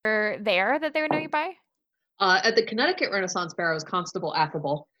there that they would know you by? At the Connecticut Renaissance Fair, I was Constable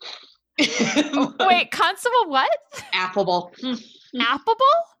Affable. Oh, wait, Constable what? Affable. Affable?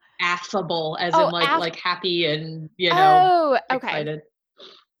 Affable, as in Oh, like happy and, oh, okay. excited.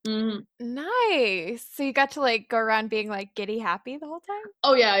 Mhm. Nice. So you got to like go around being like giddy happy the whole time?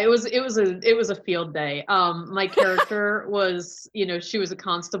 Oh yeah, it was a field day. My character was, she was a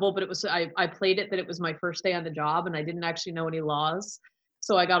constable, but I played it that it was my first day on the job and I didn't actually know any laws.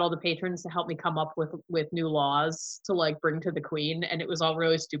 So I got all the patrons to help me come up with new laws to like bring to the queen, and it was all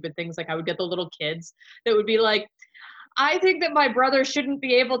really stupid things. Like I would get the little kids that would be like, I think that my brother shouldn't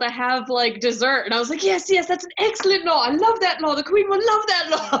be able to have like dessert. And I was like, yes, that's an excellent law. I love that law. The queen will love that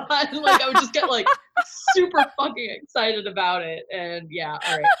law. And like I would just get like super fucking excited about it. And yeah,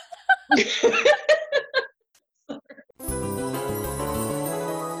 all right.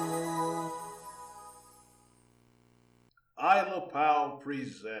 Isla Pal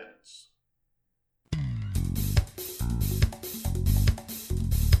presents.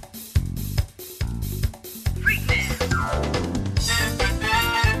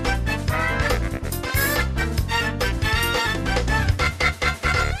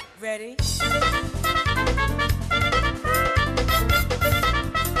 Ready?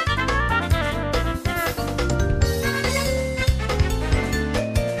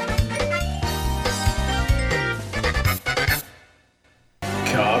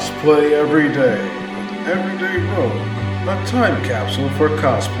 Cosplay every day. Everyday Rogue, a time capsule for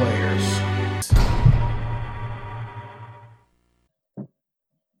cosplayers.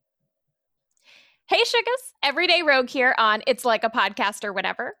 Hey Sugas, Everyday Rogue here on It's Like a Podcast or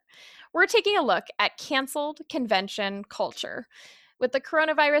Whatever. We're taking a look at canceled convention culture. With the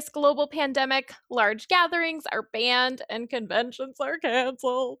coronavirus global pandemic, large gatherings are banned and conventions are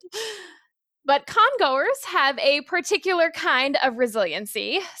canceled. But congoers have a particular kind of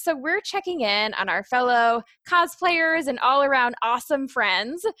resiliency, so we're checking in on our fellow cosplayers and all-around awesome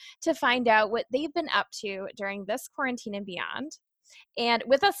friends to find out what they've been up to during this quarantine and beyond. And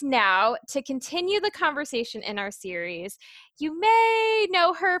with us now to continue the conversation in our series, you may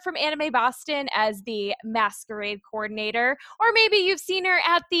know her from Anime Boston as the masquerade coordinator, or maybe you've seen her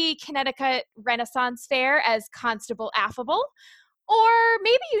at the Connecticut Renaissance Fair as Constable Affable, or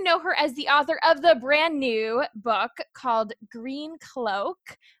maybe you know her as the author of the brand new book called Green Cloak.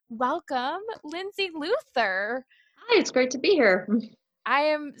 Welcome, Lindsay Luther. Hi, it's great to be here. I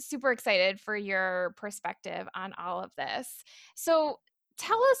am super excited for your perspective on all of this. So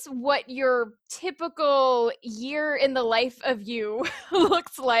tell us what your typical year in the life of you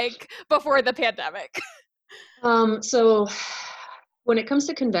looks like before the pandemic. So when it comes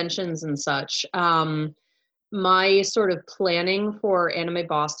to conventions and such, my sort of planning for Anime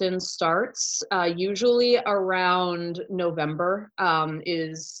Boston starts usually around November,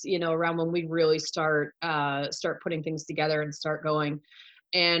 is around when we really start putting things together and start going.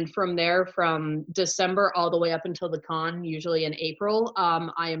 And from there, from December all the way up until the con, usually in April,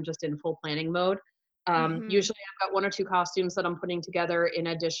 I am just in full planning mode. Usually I've got one or two costumes that I'm putting together in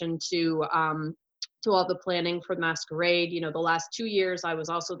addition to all the planning for the masquerade. The last 2 years, I was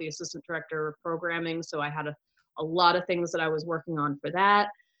also the assistant director of programming, so I had a lot of things that I was working on for that.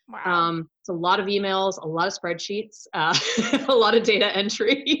 Wow. It's a lot of emails, a lot of spreadsheets, a lot of data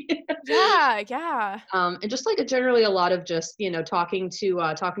entry. Yeah. And just like generally a lot of just talking to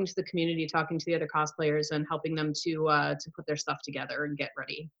the community, talking to the other cosplayers, and helping them to put their stuff together and get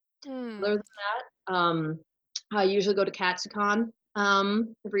ready. Other than that, I usually go to Katsucon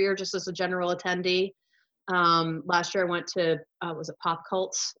every year just as a general attendee. Last year I went to was it Pop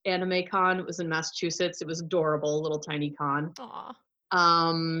Cult Anime Con? It was in Massachusetts. It was adorable, a little tiny con. Aw.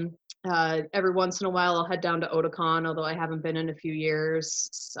 Every once in a while I'll head down to Otakon, although I haven't been in a few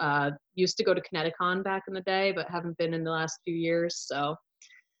years. Used to go to Kineticon back in the day, but haven't been in the last few years. So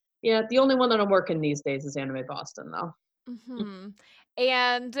yeah, the only one that I'm working these days is Anime Boston though.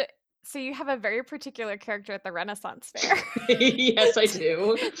 And so you have a very particular character at the Renaissance Fair. Yes, I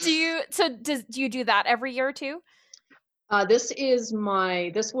do. Do you do that every year too? This was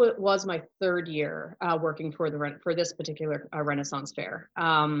my third year working for this particular Renaissance Fair.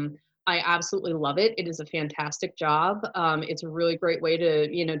 I absolutely love it. It is a fantastic job. It's a really great way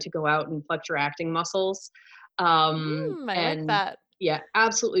to go out and flex your acting muscles. I like that. Yeah,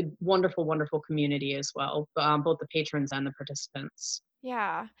 absolutely wonderful, wonderful community as well. Both the patrons and the participants.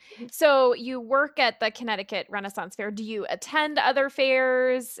 Yeah. So you work at the Connecticut Renaissance Fair. Do you attend other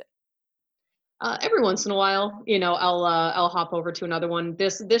fairs? Every once in a while, I'll hop over to another one.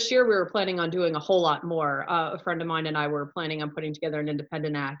 This year we were planning on doing a whole lot more. A friend of mine and I were planning on putting together an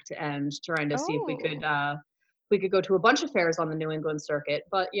independent act and trying to see if we could we could go to a bunch of fairs on the New England circuit,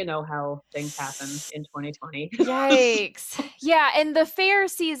 but you know how things happen in 2020. Yikes. Yeah, and the fair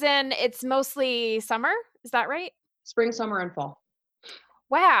season, it's mostly summer, is that right? Spring, summer, and fall.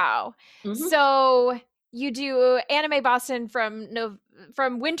 Wow. Mhm. So you do Anime Boston from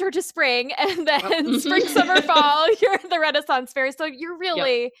winter to spring, and then spring, summer, fall, you're at the Renaissance Fair. So you're Yep.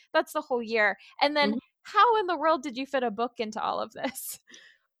 really, that's the whole year. And then Mhm. how in the world did you fit a book into all of this?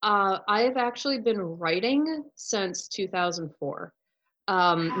 I have actually been writing since 2004.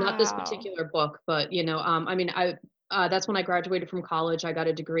 Not this Wow. particular book, but you know, I mean, that's when I graduated from college. I got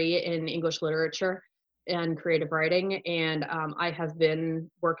a degree in English literature and creative writing, and I have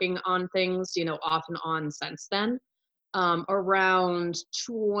been working on things, you know, off and on since then. Around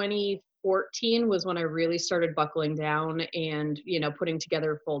 2014 was when I really started buckling down and, you know, putting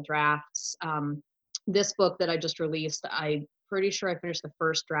together full drafts. This book that I just released, I'm pretty sure I finished the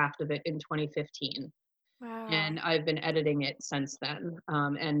first draft of it in 2015, Wow. and I've been editing it since then,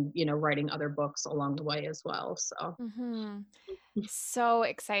 and you know, writing other books along the way as well. So, Hmm. So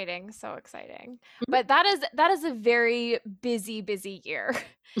exciting, so exciting. Mhm. But that is a very busy year.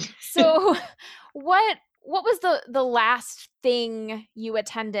 So what was the last thing you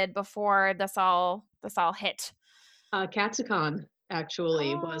attended before this all hit? Katsucon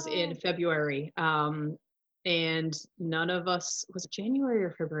actually was in Oh. February, and none of us, was it January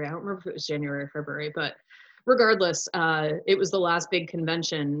or February? I don't remember if it was January or February, but regardless, it was the last big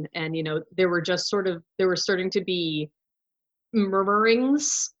convention, and you know, there were starting to be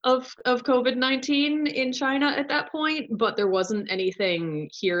murmurings of COVID-19 in China at that point, but there wasn't anything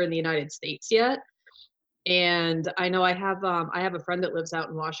here in the United States yet. And I know I have a friend that lives out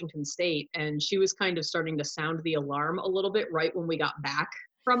in Washington State, and she was kind of starting to sound the alarm a little bit right when we got back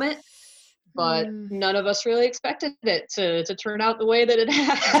from it, but Hmm. none of us really expected it to turn out the way that it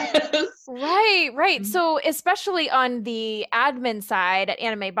has. Right, right. Mhm. So especially on the admin side at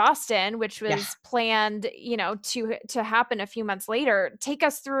Anime Boston, which Yeah. was planned, to happen a few months later, take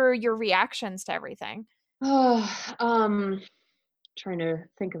us through your reactions to everything. Oh, trying to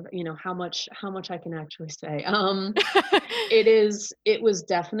think of, you know, how much I can actually say. It was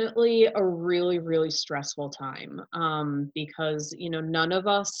definitely a really, really stressful time, because, you know, none of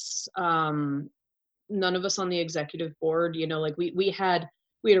us on the executive board, you know, like we had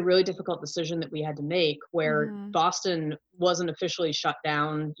a really difficult decision that we had to make where Mhm. Boston wasn't officially shut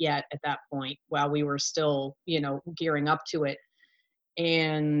down yet at that point while we were still, you know, gearing up to it.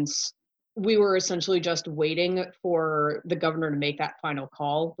 And we were essentially just waiting for the governor to make that final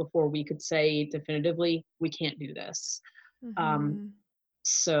call before we could say definitively we can't do this. Um, Mhm.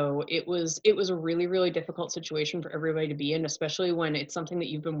 so it was a really, really difficult situation for everybody to be in, especially when it's something that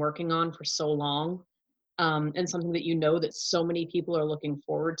you've been working on for so long, and something that you know that so many people are looking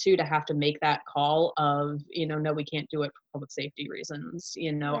forward to have to make that call of, you know, no, we can't do it for public safety reasons.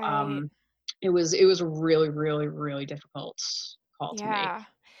 You know, Right. it was a really, really, really difficult call to make. Yeah.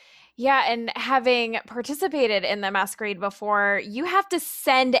 Yeah, and having participated in the masquerade before, you have to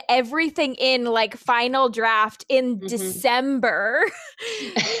send everything in like final draft in Mhm. December.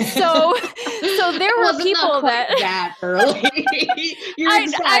 So so there Well, were it's not people quite that that early. You're I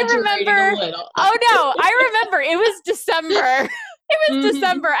exaggerating a remember. little. Oh no, I remember it was December. It was Mhm,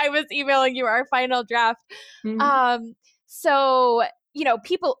 December. I was emailing you our final draft. mhm, Um, so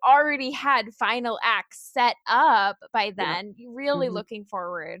people already had final acts set up by yeah, then, really mhm, looking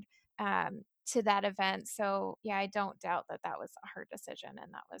forward to that event. So yeah, I don't doubt that that was a hard decision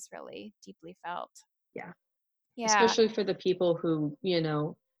and that was really deeply felt. yeah. Yeah. Especially for the people who, you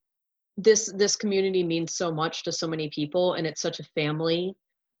know, this community means so much to so many people, and it's such a family,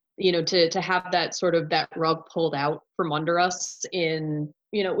 you know, to have that sort of that rug pulled out from under us in,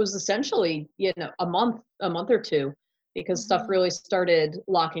 you know, it was essentially, you know, a month or two, because stuff Hmm. really started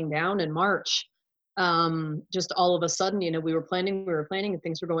locking down in March. Just all of a sudden, you know, we were planning and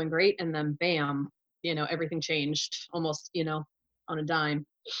things were going great, and then bam, you know, everything changed almost, you know, on a dime.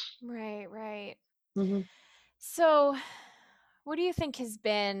 Right, right. Hmm. So, what do you think has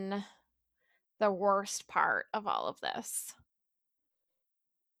been the worst part of all of this?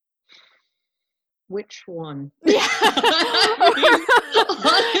 Which one? Yeah. I mean,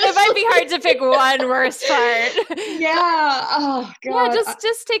 It might be hard to pick honestly. one worst part. But Yeah. Oh yeah, God.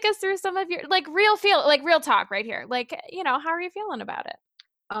 just take us through some of your like real talk right here. Like, how are you feeling about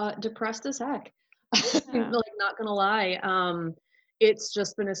it? Depressed as heck. Yeah. Like, not gonna lie. It's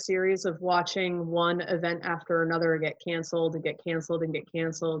just been a series of watching one event after another get canceled and get canceled and get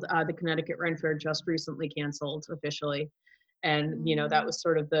canceled. The Connecticut Ren Fair just recently canceled officially, and you know, that Mm, was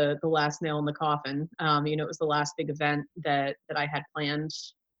sort of the last nail in the coffin. You know, it was the last big event that I had planned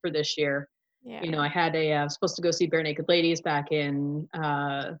for this year. Yeah. You know, I had I was supposed to go see Bare Naked Ladies back in,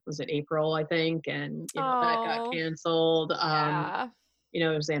 was it April, I think? And, you know, that got Oh, canceled. yeah. You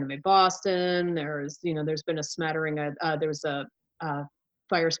know, there's Anime Boston. There's been a smattering of, there was a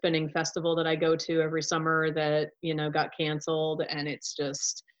fire spinning festival that I go to every summer that, you know, got canceled. And it's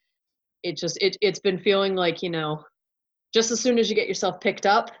been feeling like, you know, just as soon as you get yourself picked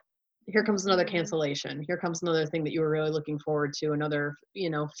up, here comes another Mhm. cancellation. Here comes another thing that you were really looking forward to, another, you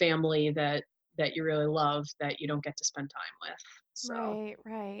know, family that you really love that you don't get to spend time with. So, Right,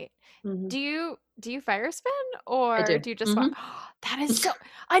 right. mhm. Do you fire spin I or do. do you just walk? Mhm. That is so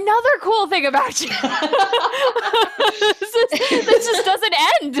another cool thing about you. This just doesn't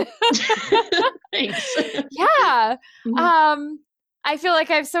end. Thanks. Yeah. Mhm. Um, I feel like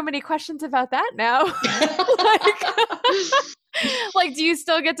I have so many questions about that now. Like, do you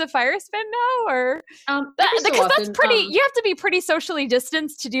still get to fire spin now or that Every so because that's often, pretty you have to be pretty socially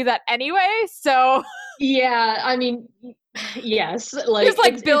distanced to do that anyway, so yeah, I mean, yes, there's, like,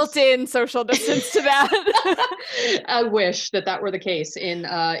 like, built-in social distance to that. I wish that were the case in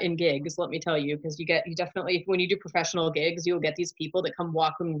gigs, let me tell you, because you definitely, when you do professional gigs, you'll get these people that come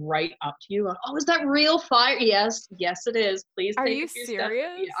walking right up to you, "Oh, is that real fire?" "Yes, yes, it is. Please Are take you a few steps."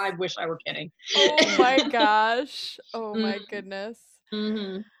 Yeah, I serious? wish I were kidding. Oh my gosh. Oh Mm, my goodness.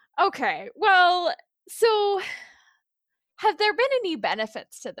 mhm. Okay, well, so have there been any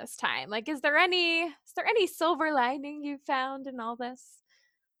benefits to this time? Like, is there any silver lining you found in all this?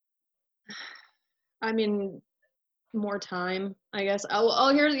 I mean, more time, I guess.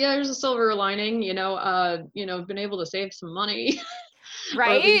 Here's a silver lining, you know, been able to save some money. Or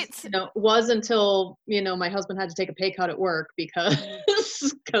at least, Right? you know, was until, you know, my husband had to take a pay cut at work because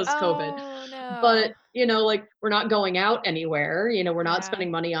because COVID. Oh, But, no. you know, like, we're not going out anywhere, you know, we're not Yeah.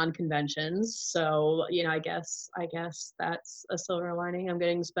 spending money on conventions. So, you know, I guess that's a silver lining. I'm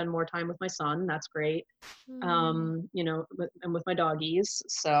getting to spend more time with my son. That's great. Mm, You know, and with my doggies.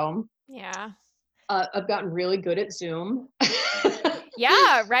 So, yeah. I've gotten really good at Zoom.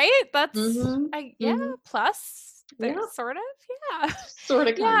 Yeah, right? That's Mhm. I yeah, Mhm. plus there's Yeah, sort of, yeah. sort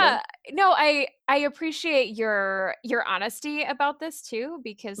of, kind of. Yeah. No, I appreciate your honesty about this too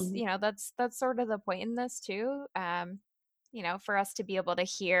because, Mhm. that's sort of the point in this too. For us to be able to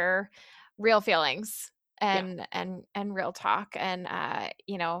hear real feelings Yeah. and real talk and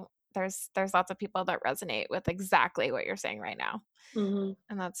there's lots of people that resonate with exactly what you're saying right now. Mhm.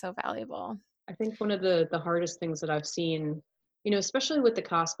 And that's so valuable. I think one of the hardest things that I've seen, you know, especially with the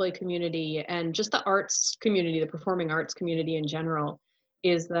cosplay community and just the arts community, the performing arts community in general,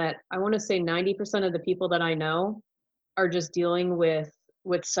 is that I want to say 90% of the people that I know are just dealing with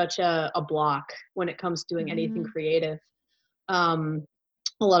such a block when it comes to doing anything Mhm. creative. Um,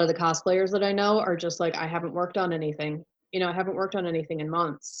 a lot of the cosplayers that I know are just like, I haven't worked on anything. You know, I haven't worked on anything in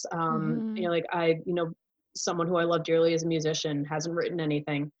months. You Mhm. know, like someone who I love dearly as a musician hasn't written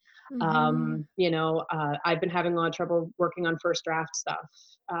anything. Mhm. I've been having a lot of trouble working on first draft stuff.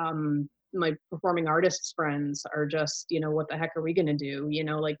 My performing artists friends are just, you know, what the heck are we gonna do? You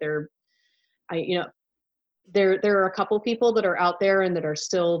know, like I, you know, there are a couple people that are out there and that are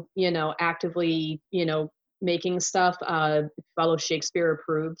still, you know, actively, you know, making stuff. Follow Shakespeare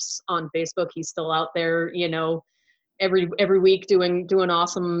Approves on Facebook. He's still out there, you know, every week doing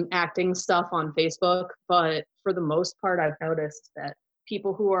awesome acting stuff on Facebook. But for the most part, I've noticed that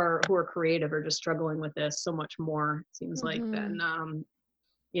people who are creative are just struggling with this so much more, it seems like, than Mhm.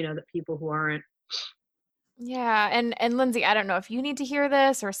 you know, the people who aren't. Yeah, and Lindsay, I don't know if you need to hear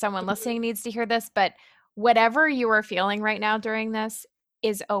this or someone Mhm. listening needs to hear this, but whatever you are feeling right now during this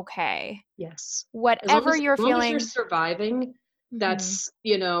is okay. Yes. Whatever As you're long as you're feeling. surviving, Mhm. that's,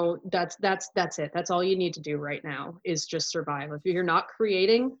 you know, that's it. That's all you need to do right now is just survive. If you're not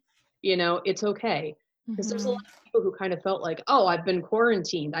creating, you know, it's okay. Because there's a lot Mhm. of people who kind of felt like, oh, I've been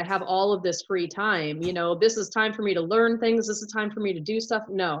quarantined. I have all of this free time. You know, this is time for me to learn things. This is time for me to do stuff.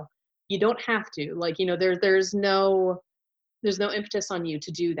 No, you don't have to. Like, you know, there's no impetus on you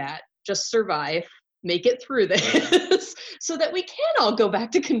to do that. Just survive, make it through this so that we can all go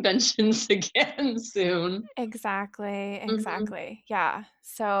back to conventions again soon. Exactly, Mhm. exactly. Yeah.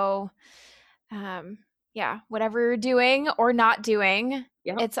 So, um, yeah, whatever you're doing or not doing,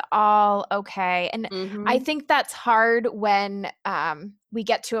 Yep. it's all okay. And I Mhm. think that's hard when we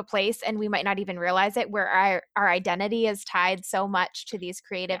get to a place and we might not even realize it, where our identity is tied so much to these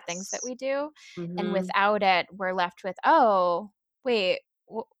creative things that Yes. we do. And Mhm. without it, we're left with, oh, wait,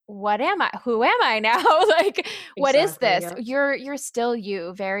 what am I? Who am I now? Like, what is Exactly, this? yep. You're still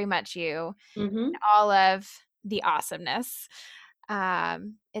you, very much you, Mhm. all of the awesomeness.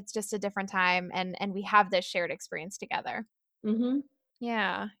 It's just a different time and we have this shared experience together. Mhm.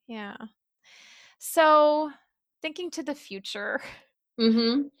 Yeah, yeah. So, thinking to the future,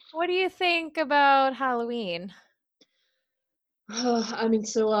 Mm-hmm. what do you think about Halloween? I mean,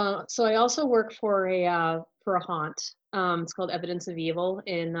 so I also work for a haunt. It's called Evidence of Evil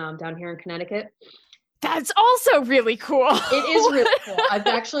in down here in Connecticut. That's also really cool. It is really cool.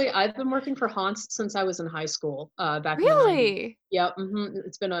 I've been working for haunts since I was in high school, back in the 90s. Really? Yep.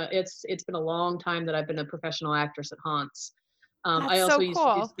 It's been a long time that I've been a professional actress at haunts. I That's also so used to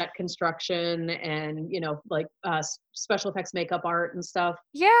do cool. set construction and like special effects makeup art and stuff.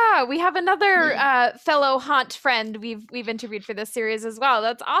 Yeah, we have another fellow haunt friend we've interviewed for this series as well.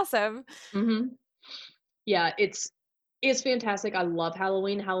 That's awesome. Hmm. Yeah, it's fantastic. I love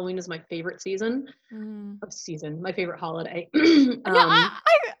Halloween. Halloween is my favorite Mm. my favorite holiday. Yeah,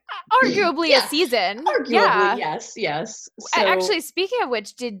 arguably a Yeah, season. arguably, Yeah. yes, yes. So, Actually, speaking of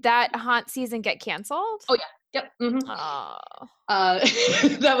which, did that haunt season get canceled? oh yeah, yep. Oh, Uh,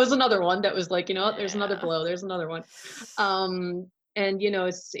 that was another one that was like, you know what, there's another yeah. blow, there's another one. And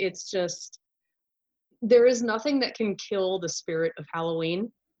it's just there is nothing that can kill the spirit of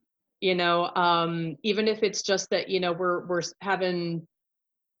Halloween. Even if it's just that we're having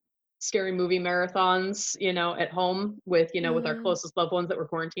scary movie marathons, at home with our Mhm. closest loved ones that we're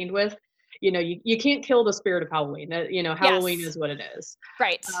quarantined with. You can't kill the spirit of Halloween. Halloween Yes. is what it is.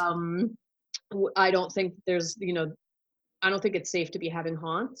 Right. Um, I don't think I don't think it's safe to be having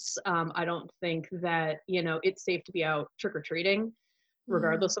haunts. I don't think that, it's safe to be out trick or treating, Mm.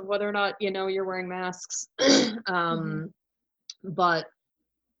 regardless of whether or not, you're wearing masks. Mhm. um, but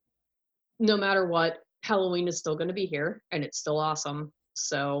no matter what, Halloween is still going to be here and it's still awesome.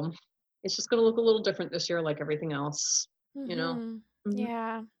 So it's just going to look a little different this year, like everything else, you know? Mhm. Mhm.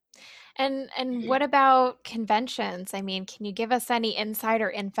 Yeah. And what about conventions? I mean, can you give us any insider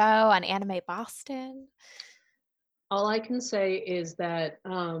info on Anime Boston? All I can say is that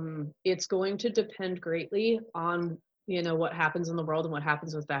it's going to depend greatly on, what happens in the world and what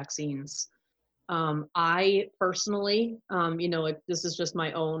happens with vaccines. I personally, like this is just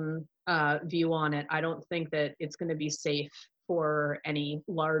my own view on it. I don't think that it's going to be safe for any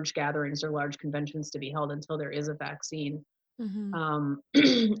large gatherings or large conventions to be held until there is a vaccine, Mhm.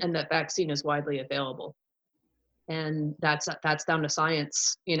 and that vaccine is widely available. And that's down to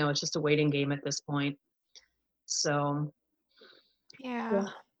science. It's just a waiting game at this point. So Yeah.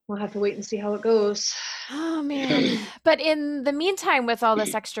 we'll have to wait and see how it goes. Oh man. But in the meantime, with all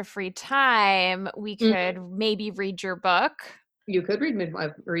this extra free time, we Mhm. could maybe read your book. You could read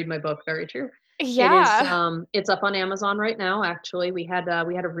my book. Very true. It is. Yeah. It's up on Amazon right now. Actually, we had a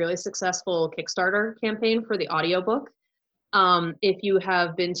really successful Kickstarter campaign for the audiobook. If you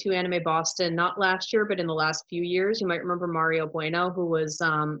have been to Anime Boston, not last year, but in the last few years, you might remember Mario Bueno, who was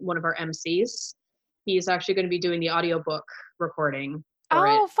one of our MCs. He's actually going to be doing the audiobook recording for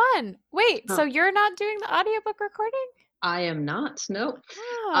it. Oh, fun. Wait, Huh. so you're not doing the audiobook recording? I am not. Nope.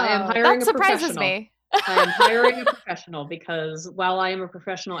 I am Oh, hiring that a surprises professional. me. I am hiring a professional because while I am a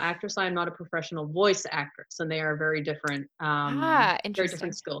professional actress, I am not a professional voice actress, and they are Ah, very different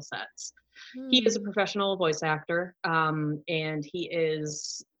interesting. skill sets. He is a Hmm. professional voice actor, and he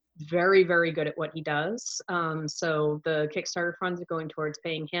is very, very good at what he does. So the Kickstarter funds are going towards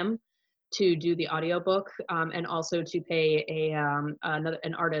paying him to do the audiobook, and also to pay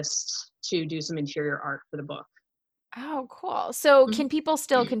an artist to do some interior art for the book. Oh, cool. So Mhm. can people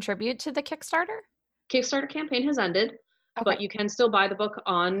still contribute to the Kickstarter? Kickstarter campaign has ended, Okay. but you can still buy the book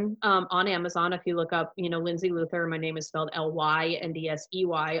on Amazon if you look up, Lindsay Luther. My name is spelled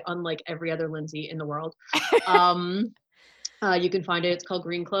Lyndsey, unlike every other Lindsay in the world. Um, you can find it. It's called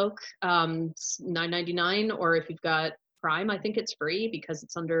Green Cloak. It's $9.99, or if you've got Prime, I think it's free because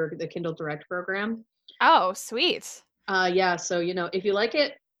it's under the Kindle Direct program. Oh, sweet. Yeah, so if you like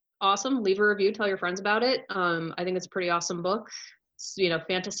it, awesome. Leave a review, tell your friends about it. I think it's a pretty awesome book. It's,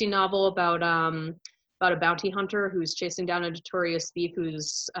 fantasy novel about a bounty hunter who's chasing down a notorious thief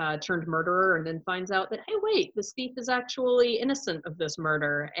who's turned murderer, and then finds out that, hey, wait, this thief is actually innocent of this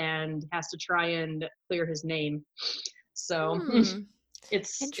murder and has to try and clear his name. So Hmm.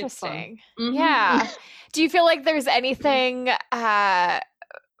 it's fun. Interesting. Hmm. Yeah. Do you feel like there's anything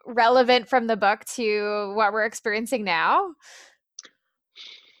relevant from the book to what we're experiencing now?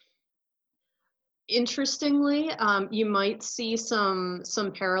 Interestingly, you might see some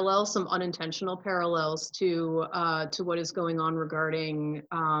parallels, some unintentional parallels to what is going on regarding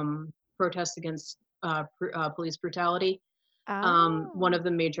protests against police brutality. One Oh. of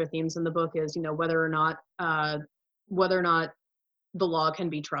the major themes in the book is, whether or not the law can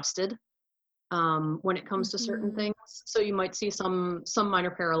be trusted when it comes to certain Mhm. things. So you might see some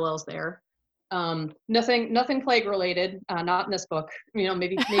minor parallels there. Nothing plague related. Not in this book.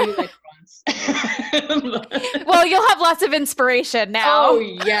 Maybe later on. Well, you'll have lots of inspiration now. Oh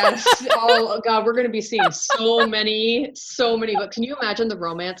yes. Oh God, we're going to be seeing so many. But can you imagine the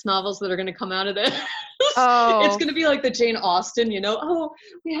romance novels that are going to come out of this? Oh, It's going to be like the Jane Austen. Oh,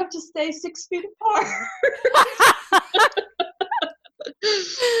 we have to stay 6 feet apart.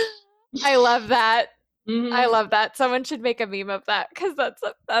 I love that. Mhm. I love that. Someone should make a meme of that because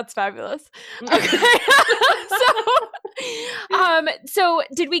that's fabulous. Okay. So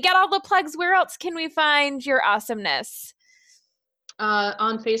did we get all the plugs? Where else can we find your awesomeness?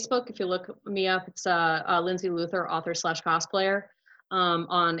 On Facebook, if you look me up, it's Lindsay Luther, author/cosplayer.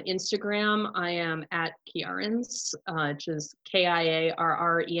 On Instagram, I am at Kiarrens, which is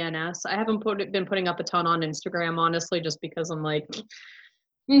Kiarrens. I haven't been putting up a ton on Instagram, honestly, just because I'm like,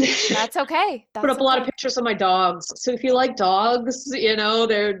 That's okay. put up a lot of pictures of my dogs. So if you like dogs,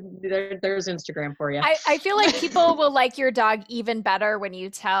 there's Instagram for you. I feel like people will like your dog even better when you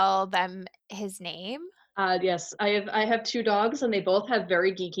tell them his name. Yes, I have 2 dogs, and they both have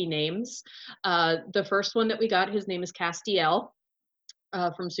very geeky names. The first one that we got, his name is Castiel.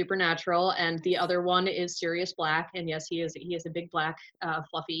 From Supernatural, and the other one is Sirius Black, and yes, he is a big black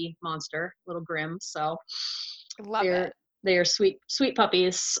fluffy monster, little grim. So Love it. They are sweet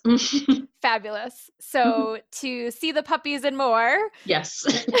puppies. Fabulous. So to see the puppies and more, yes,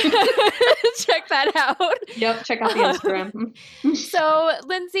 check that out. Yep, check out the Instagram. So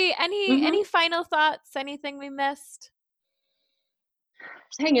Lindsay, any final thoughts? Anything we missed?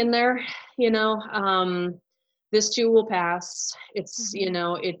 Just hang in there. This too will pass. It's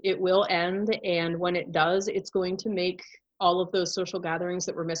it will end, and when it does, it's going to make all of those social gatherings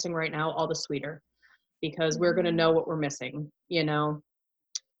that we're missing right now all the sweeter, because we're going to know what we're missing.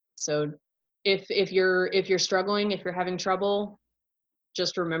 So if you're struggling, if you're having trouble,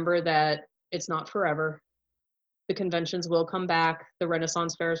 just remember that it's not forever. The conventions will come back, the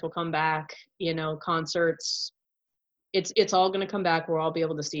Renaissance fairs will come back, concerts. It's all going to come back. We'll all be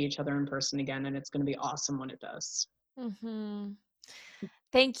able to see each other in person again, and it's going to be awesome when it does.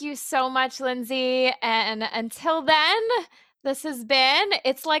 Thank you so much, Lindsay. And until then, this has been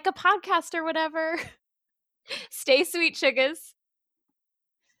It's Like a Podcast or whatever. Stay sweet, sugars.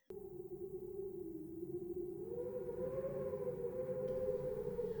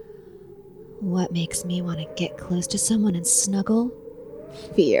 What makes me want to get close to someone and snuggle?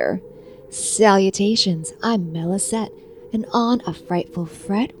 Fear. Salutations, I'm Melisette, and on A Frightful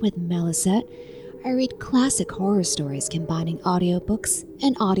Fret with Melisette, I read classic horror stories combining audiobooks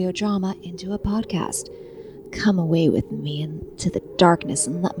and audio drama into a podcast. Come away with me into the darkness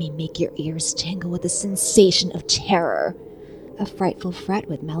and let me make your ears tingle with the sensation of terror. A Frightful Fret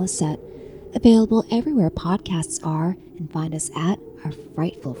with Melisette, available everywhere podcasts are, and find us at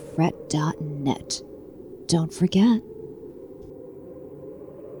ourfrightfulfret.net. Don't forget.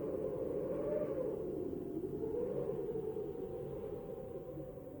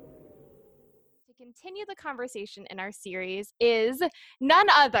 Continue the conversation in our series is none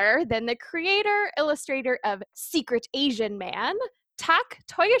other than the creator, illustrator of Secret Asian Man, Tak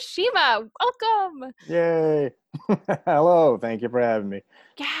Toyoshima. Welcome. Yay. Hello. Thank you for having me.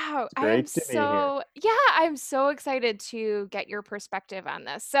 Yeah, Great to be here. I'm so excited to get your perspective on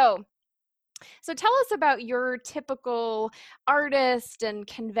this. So tell us about your typical artist and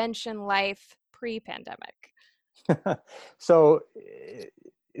convention life pre-pandemic. So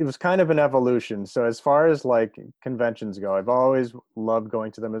it was kind of an evolution. So as far as like conventions go, I've always loved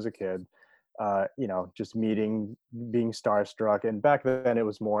going to them as a kid. Just meeting, being starstruck. And back then it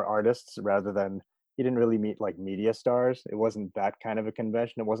was more artists rather than, you didn't really meet like media stars. It wasn't that kind of a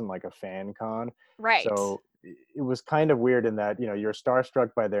convention. It wasn't like a fan con. Right. So it was kind of weird in that, you're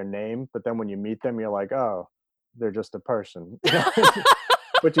starstruck by their name, but then when you meet them, you're like, oh, they're just a person.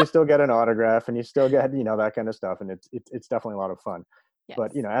 But you still get an autograph and you still get, that kind of stuff. And it's definitely a lot of fun. Yes.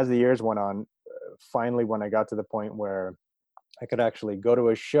 But, as the years went on, finally, when I got to the point where I could actually go to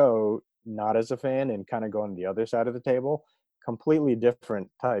a show, not as a fan, and kind of go on the other side of the table, completely different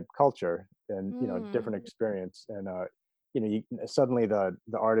type culture and, different experience. And, suddenly the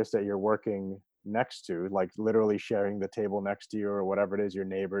artist that you're working next to, like literally sharing the table next to you or whatever it is, your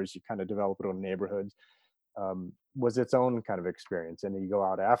neighbors, you kind of develop little neighborhoods, was its own kind of experience. And you go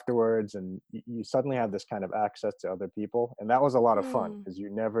out afterwards and you suddenly have this kind of access to other people. And that was a lot of fun because you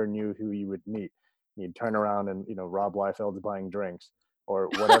never knew who you would meet. You'd turn around and, Rob Liefeld's buying drinks or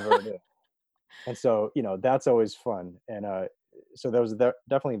whatever it is. And so, that's always fun. And so there was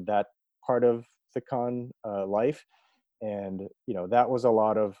definitely that part of the con life. And, that was a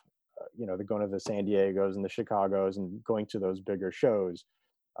lot of, the going to the San Diegos and the Chicagos and going to those bigger shows.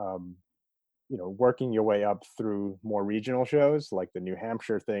 working your way up through more regional shows like the New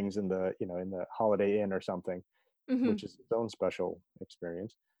Hampshire things in the, in the Holiday Inn or something, Hmm. which is its own special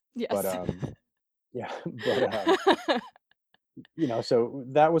experience. But Yes. yeah, but so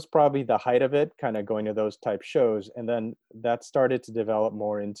that was probably the height of it, kind of going to those type shows. And then that started to develop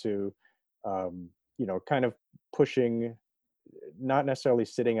more into, kind of pushing, not necessarily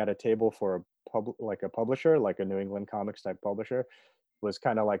sitting at a table for like a publisher, like a New England Comics type publisher, was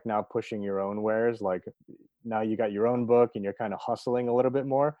kind of like now pushing your own wares. Like now you got your own book and you're kind of hustling a little bit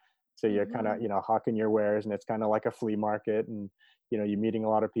more. So you're kind of, Hmm. hawking your wares, and it's kind of like a flea market, and, you're meeting a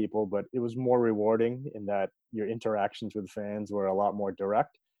lot of people, but it was more rewarding in that your interactions with fans were a lot more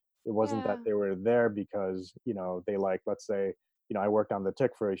direct. It wasn't that Yeah. they were there because, they like, let's say, I worked on the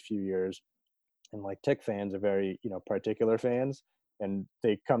Tick for a few years, and like Tick fans are very, particular fans, and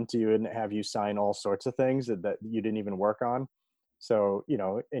they come to you and have you sign all sorts of things that you didn't even work on. So,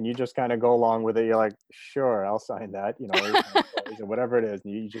 and you just kind of go along with it. You're like, sure, I'll sign that, or whatever it is.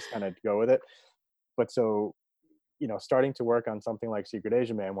 And you just kind of go with it. But so, starting to work on something like Secret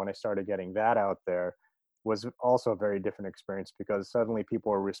Asian Man, when I started getting that out there, was also a very different experience, because suddenly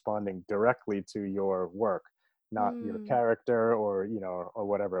people are responding directly to your work, not your Mm. character or, or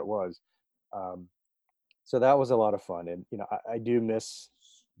whatever it was. Um, so that was a lot of fun. And, I do miss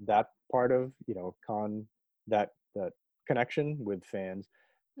that part of, that connection with fans.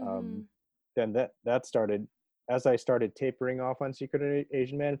 Um, Hmm. then that started as I started tapering off on Secret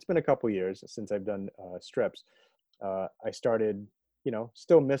Asian Man. It's been a couple years since I've done strips. I started,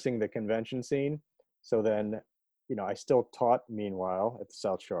 still missing the convention scene. So then, I still taught meanwhile at the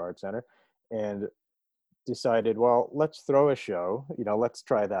South Shore Art Center, and decided, well, let's throw a show, let's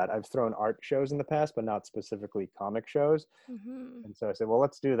try that. I've thrown art shows in the past, but not specifically comic shows. Hmm. And so I said, well,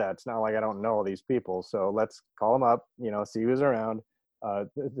 let's do that. It's not like I don't know all these people. So let's call them up, see who's around.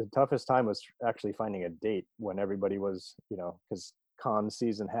 The toughest time was actually finding a date when everybody was, because con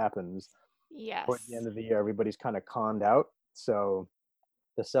season happens toward the Yes. end of the year. Everybody's kind of conned out. So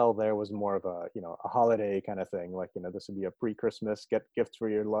the sell there was more of a, a holiday kind of thing. Like, this would be a pre-Christmas, get gifts for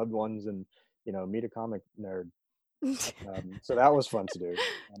your loved ones, and, meet a comic nerd. So that was fun to do. And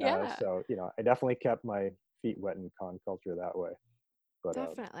Yeah, so, I definitely kept my feet wet in con culture that way. But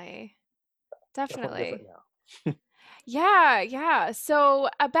definitely. definitely different Definitely. now. Yeah, yeah. So,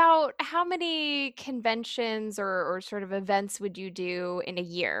 about how many conventions or sort of events would you do in a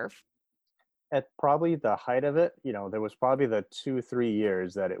year? At probably the height of it, there was probably the 2 3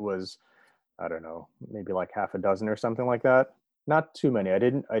 years that it was, I don't know, maybe like half a dozen or something like that. Not too many. I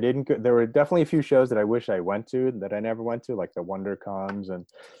didn't go, there were definitely a few shows that I wish I went to that I never went to, like the Wonder Cons and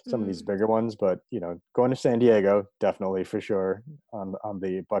some of these Mm. bigger ones. But going to San Diego, definitely for sure on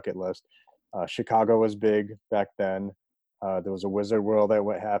the bucket list. Chicago was big back then. There was a Wizard World that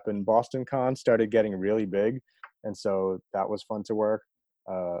what happened. Boston Con started getting really big, and so that was fun to work.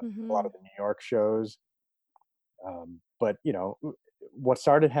 A lot Hmm. of the New York shows. But what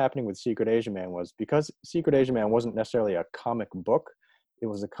started happening with Secret Asian Man was, because Secret Asian Man wasn't necessarily a comic book, it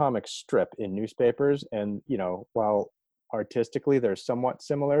was a comic strip in newspapers. And while artistically they're somewhat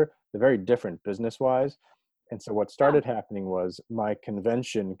similar, they're very different business wise. And so what Yeah. started happening was my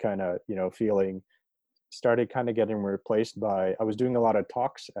convention kind of feeling started kind of getting replaced by, I was doing a lot of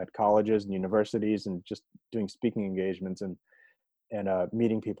talks at colleges and universities and just doing speaking engagements, and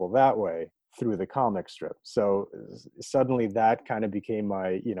meeting people that way through the comic strip. So suddenly that kind of became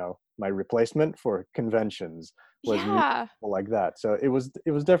my, my replacement for conventions, was meeting Yeah. people like that. So it was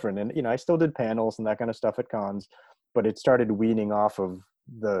different. And, I still did panels and that kind of stuff at cons, but it started weaning off of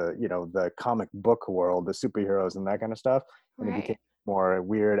the, the comic book world, the superheroes and that kind of stuff. And it became Right. more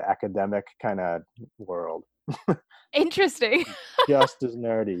weird academic kind of world. Interesting. Just as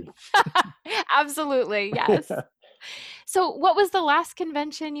nerdy. Absolutely. Yes. So, what was the last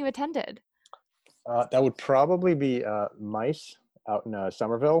convention you attended? That would probably be Mice out in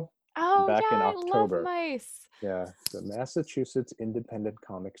Somerville Oh, back in yeah, I love October. mice. Yeah, the Massachusetts Independent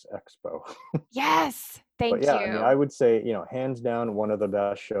Comics Expo. Yes. But Thank yeah, I mean, I you. would say, hands down, one of the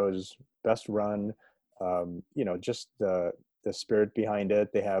best shows, best run. Just the spirit behind it.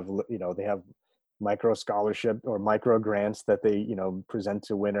 They have micro scholarship or micro grants that they, present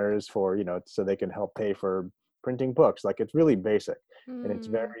to winners for, so they can help pay for printing books. Like, it's really basic, and it's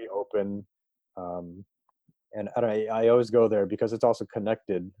Mm. very open. Um, and I always go there because it's also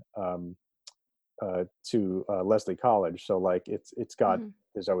connected to Leslie College. So like it's got, Mhm.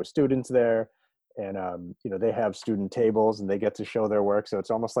 there's always students there, and they have student tables and they get to show their work. So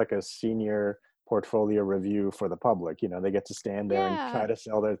it's almost like a senior portfolio review for the public. They get to stand there and Yeah. try to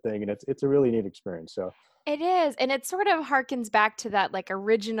sell their thing, and it's a really neat experience. So It is, and it sort of harkens back to that like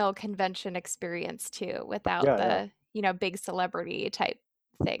original convention experience too, without yeah, yeah. the, big celebrity type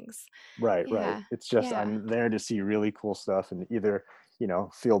things. Right, right. Yeah. It's just Yeah. I'm there to see really cool stuff and either,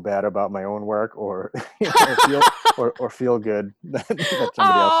 feel bad about my own work or or feel or feel good that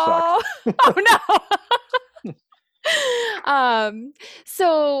somebody else sucks. Oh, oh no.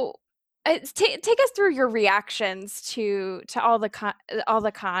 So take us through your reactions to all the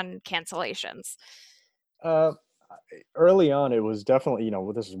con cancellations. Uh, Early on, it was definitely,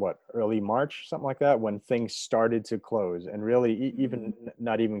 this is what, early March, something like that, when things started to close. And really, even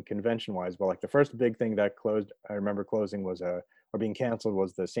not even convention wise, but like the first big thing that closed, I remember closing was, or being canceled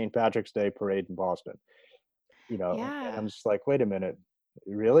was the St. Patrick's Day parade in Boston. And Yeah. I'm just like, wait a minute,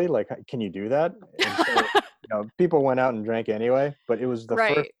 really? Like, can you do that? And so, people went out and drank anyway, but it was the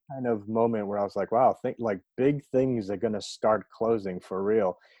first Right. kind of moment where I was like, wow, think like big things are going to start closing for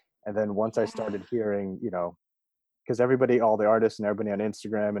real. And then once I Yeah. started hearing, because everybody, all the artists and everybody on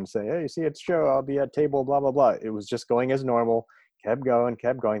Instagram and say, hey, see, it's show, I'll be at table, blah, blah, blah. It was just going as normal, kept going,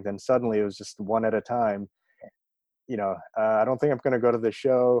 kept going. Then suddenly it was just one at a time. I don't think I'm going to go to the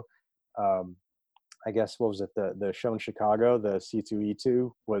show. Um, I guess, what was it? The show in Chicago, the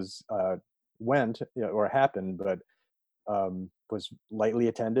C2E2 was, went, or happened, but was lightly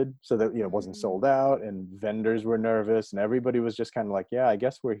attended so that, it wasn't sold out and vendors were nervous and everybody was just kind of like, yeah, I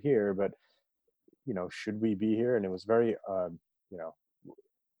guess we're here, but should we be here? And it was very, you know,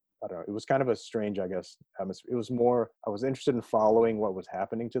 I don't know. It was kind of a strange, I guess, atmosphere. It was more, I was interested in following what was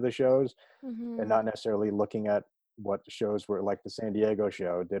happening to the shows and Mm-hmm. not necessarily looking at what the shows were. Like the San Diego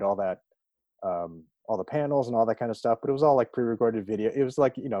show did all the panels and all that kind of stuff, but it was all like pre-recorded video. It was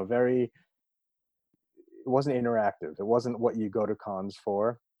like, it wasn't interactive. It wasn't what you go to cons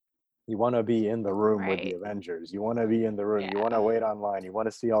for. You want to be in the room with the Right. Avengers. You want to be in the room. You want to Yeah. wait online. You want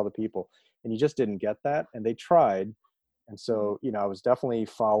to see all the people. And you just didn't get that. And they tried. And Mm. so, I was definitely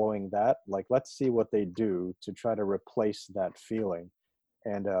following that. Like, let's see what they do to try to replace that feeling.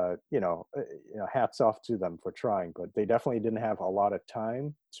 And, hats off to them for trying. But they definitely didn't have a lot of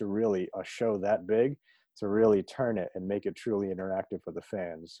time to really, a show that big, to really turn it and make it truly interactive for the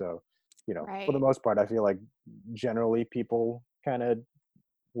fans. So, for the Right. most part, I feel like generally people kind of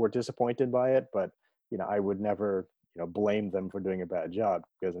were disappointed by it, but I would never, blame them for doing a bad job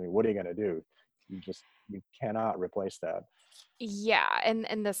because I mean, what are you going to do? You cannot replace that. Yeah,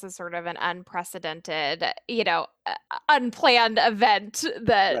 and this is sort of an unprecedented, unplanned event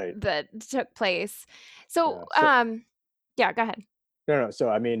that Right. took place. So, Yeah. So yeah, go ahead. no, no. So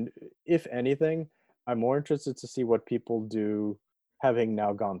I mean, if anything, I'm more interested to see what people do having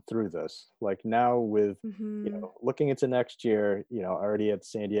now gone through this. Like now with, Mm-hmm. looking into next year, already at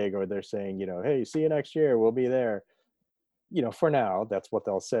San Diego, they're saying, hey, see you next year. We'll be there. For now, that's what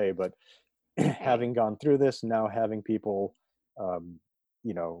they'll say. But Right. having gone through this, now having people,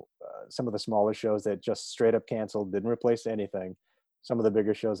 some of the smaller shows that just straight up canceled, didn't replace anything. Some of the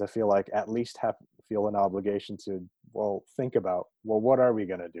bigger shows, I feel like at least feel an obligation to, well, think about, well, what are we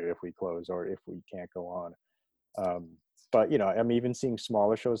going to do if we close or if we can't go on? But I'm even seeing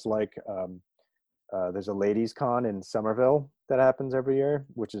smaller shows like, there's a ladies con in Somerville that happens every year,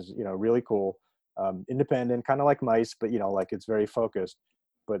 which is, really cool. Independent, kind of like Mice, but like it's very focused.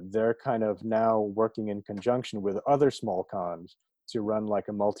 But they're kind of now working in conjunction with other small cons to run like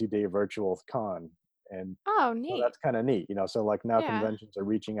a multi-day virtual con. And Oh, so neat. that's kind of neat, so like now Yeah. conventions are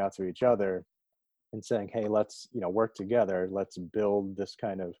reaching out to each other and saying, hey, let's, work together. Let's build this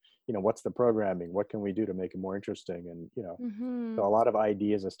kind of, what's the programming? What can we do to make it more interesting? And, Mm-hmm. so a lot of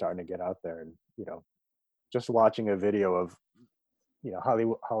ideas are starting to get out there. And, just watching a video of,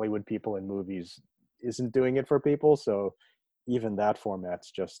 Hollywood people in movies isn't doing it for people. So even that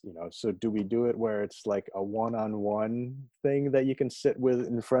format's just, so do we do it where it's like a one-on-one thing that you can sit with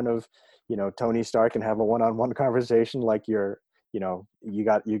in front of, Tony Stark and have a one-on-one conversation, like you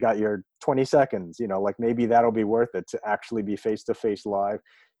got your 20 seconds, like maybe that'll be worth it to actually be face-to-face live,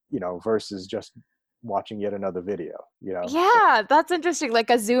 versus just watching yet another video, so Yeah, that's interesting.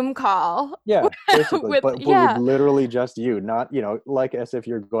 Like a Zoom call yeah, basically, with, but with yeah, literally just you, not, like as if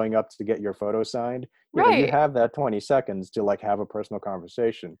you're going up to get your photo signed. You right. have that 20 seconds to like have a personal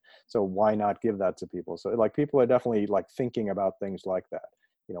conversation. So why not give that to people? So like people are definitely like thinking about things like that.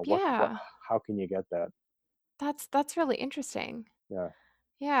 What Yeah. how can you get that? That's really interesting. Yeah.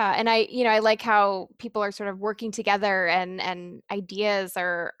 Yeah, and I like how people are sort of working together and ideas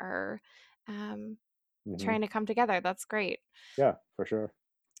are um, Hmm. trying to come together. That's great. Yeah, for sure.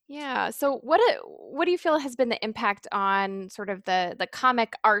 Yeah. So what do you feel has been the impact on sort of the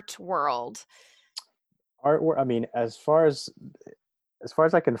comic art world? artwork, I mean, as far as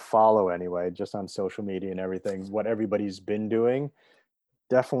I can follow anyway, just on social media and everything, what everybody's been doing,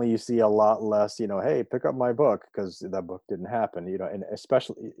 definitely you see a lot less, hey, pick up my book, because that book didn't happen, and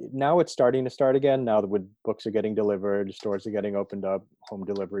especially now it's starting to start again now that with books are getting delivered, stores are getting opened up, home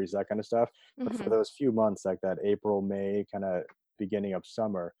deliveries, that kind of stuff. But for Hmm. those few months, like that April, May, kind of beginning of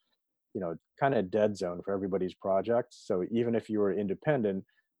summer, kind of dead zone for everybody's projects. So even if you were independent,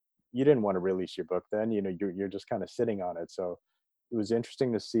 you didn't want to release your book then, you're just kind of sitting on it. So it was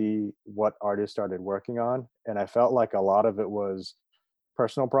interesting to see what artists started working on, and I felt like a lot of it was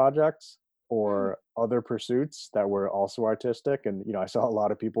personal projects Mm. or other pursuits that were also artistic. And I saw a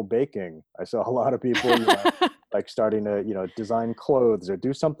lot of people baking, I saw a lot of people like starting to design clothes or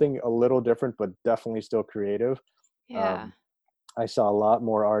do something a little different but definitely still creative. Yeah. um, I saw a lot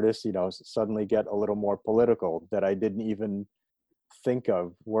more artists suddenly get a little more political that I didn't even think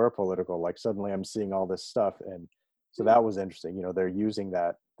of were political. Like suddenly I'm seeing all this stuff, and so Mm. that was interesting.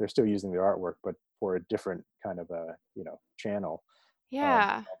 They're still using their artwork but for a different kind of a channel. um,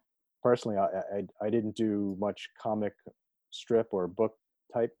 Yeah. Personally, I didn't do much comic strip or book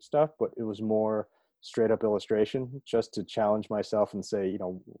type stuff, but it was more straight up illustration, just to challenge myself and say,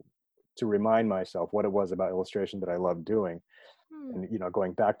 to remind myself what it was about illustration that I loved doing. Mm. And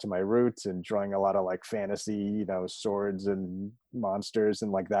going back to my roots and drawing a lot of like fantasy, swords and monsters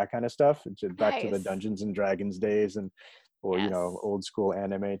and like that kind of stuff, back to the Nice. Dungeons and Dragons days, and or Yes. old school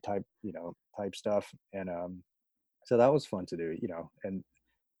anime type type stuff. And so that was fun to do, and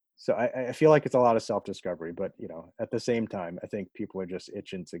so I feel like it's a lot of self-discovery, but at the same time, I think people are just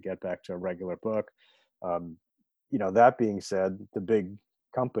itching to get back to a regular book. um, that being said, the big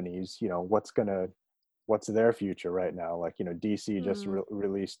companies, what's their future right now? Like DC just Mm.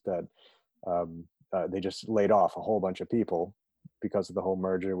 released that they just laid off a whole bunch of people because of the whole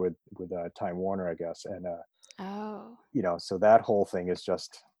merger with Time Warner, I guess. And Oh. so that whole thing is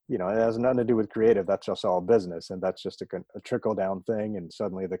just, it has nothing to do with creative. That's just all business, and that's just a trickle down thing. And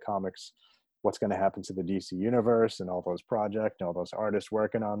suddenly the comics, what's going to happen to the DC universe and all those projects and all those artists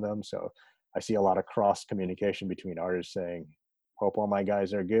working on them? So I see a lot of cross communication between artists saying, hope all my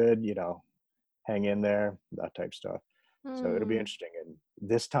guys are good, hang in there, that type stuff. So it'll be Mm. interesting. And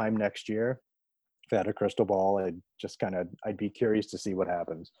this time next year, if I had a crystal ball, I'd be curious to see what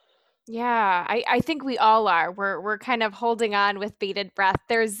happens. Yeah, I think we all are. We're kind of holding on with bated breath.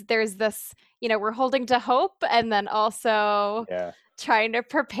 There's this, we're holding to hope and then also Yeah, trying to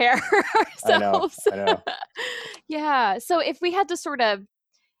prepare I know, ourselves. I know. Yeah. So if we had to sort of,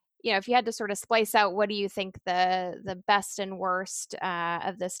 if you had to sort of splice out, what do you think the best and worst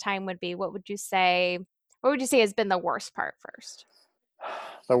of this time would be? What would you say? What would you say has been the worst part first?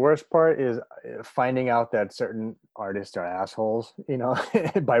 The worst part is finding out that certain artists are assholes,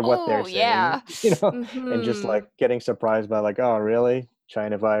 by what they're Oh saying, yeah. and just Hmm. like getting surprised by like, oh, really?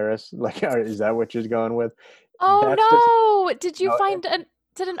 China virus? Like, is that what you're going with? That's just, Oh no! Did you and find an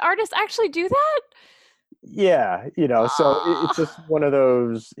did an artist actually do that? yeah, so it's just Ah. one of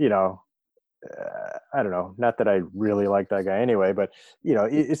those, I don't know. Not that I really like that guy anyway, but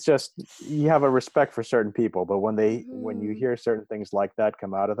it's just you have a respect for certain people. But when you Mhm. hear certain things like that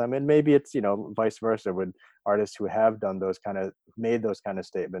come out of them, and maybe it's vice versa with artists who have done made those kind of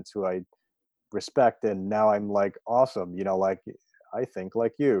statements, who I respect, and now I'm like, awesome, like I think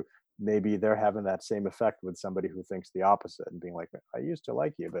like you. Maybe they're having that same effect with somebody who thinks the opposite and being like, I used to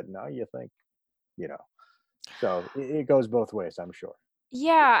like you, but now you think, you know. So it goes both ways, I'm sure.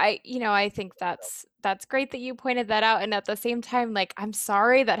 Yeah, I think that's great that you pointed that out, and at the same time, like, I'm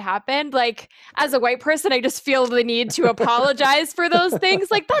sorry that happened. Like, as a white person, I just feel the need to apologize for those things.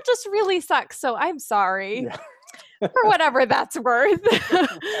 Like, that just really sucks. So I'm sorry Yeah. for whatever that's worth.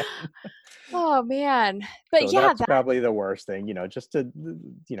 Oh man. But So yeah, that's that probably the worst thing, just to,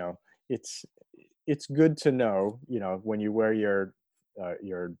 you know, it's it's good to know, when you wear your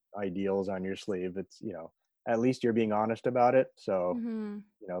ideals on your sleeve, it's, at least you're being honest about it. So, Mhm.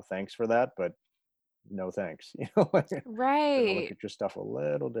 thanks for that, but no thanks. Like, gonna look Right. at your stuff a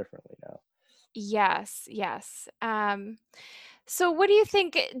little differently now. Yes, yes. So what do you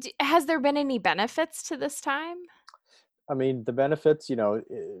think has there been any benefits to this time? I mean, the benefits,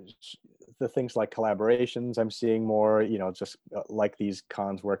 is the things like collaborations I'm seeing more, just like these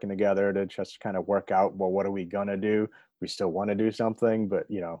cons working together to just kind of work out, well, what are we gonna do? We still want to do something, but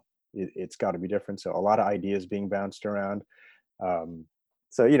it's got to be different. So a lot of ideas being bounced around. Um,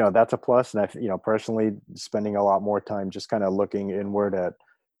 so that's a plus, and personally spending a lot more time just kind of looking inward at,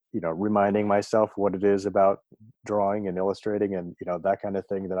 reminding myself what it is about drawing and illustrating, and that kind of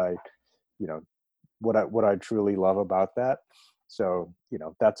thing that I, you know, what I truly love about that. So,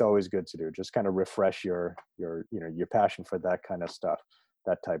 that's always good to do. Just kind of refresh your passion for that kind of stuff,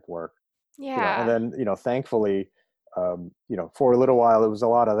 that type work. And Yeah. then, thankfully, for a little while, it was a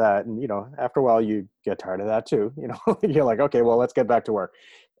lot of that. And, after a while you get tired of that too, you're like, okay, well, let's get back to work.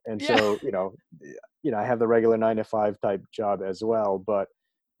 And Yeah. so, I have the regular 9 to 5 type job as well, but,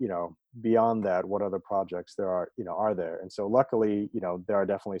 beyond that, what other projects there are there? And so luckily, there are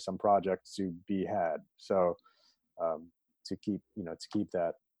definitely some projects to be had. So, um, to keep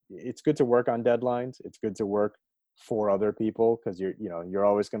that, it's good to work on deadlines. It's good to work for other people, because you're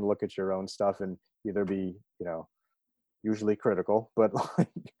always going to look at your own stuff and either be, usually critical, but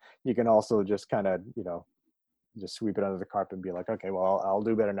like, you can also just kind of, just sweep it under the carpet and be like, okay, well, I'll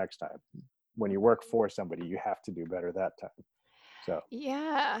do better next time. When you work for somebody, you have to do better that time. So,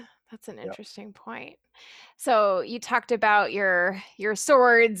 Yeah, that's an yeah. interesting point. So you talked about your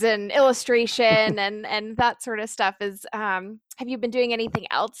swords and illustration and that sort of stuff. Have you been doing anything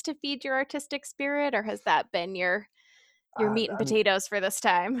else to feed your artistic spirit, or has that been your meat and I'm, potatoes for this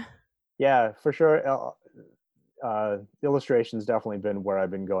time? yeah, for sure. Illustration's definitely been where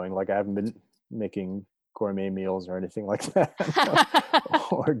I've been going. Like, I haven't been making gourmet meals or anything like that,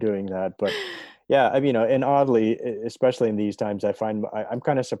 or doing that. But yeah, I mean, and oddly, especially in these times, I find I'm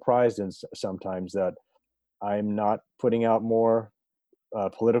kind of surprised sometimes that I'm not putting out more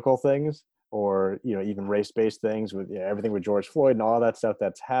political things, or even race-based things with everything with George Floyd and all that stuff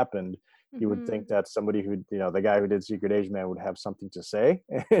that's happened. You would Mhm. think that somebody who, the guy who did Secret Asian Man, would have something to say,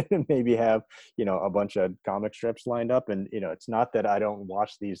 and maybe have a bunch of comic strips lined up. And it's not that I don't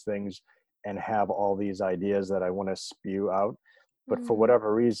watch these things and have all these ideas that I want to spew out, but for Mm.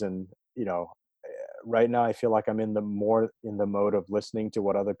 whatever reason, right now I feel like I'm more in the mode of listening to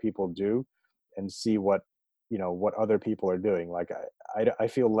what other people do, and see what other people are doing. Like, I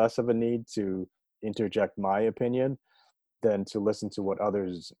feel less of a need to interject my opinion than to listen to what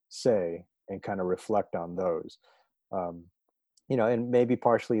others say and kind of reflect on those. Um, and maybe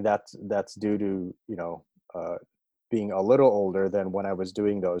partially that's due to uh, being a little older than when I was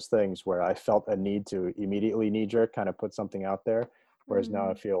doing those things, where I felt a need to immediately knee jerk kind of put something out there. Whereas now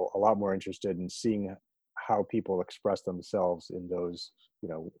I Mm. feel a lot more interested in seeing how people express themselves in those,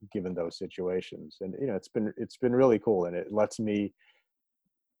 given those situations. And it's been really cool, and it lets me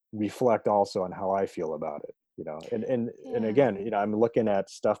reflect also on how I feel about it. And Yeah. again, I'm looking at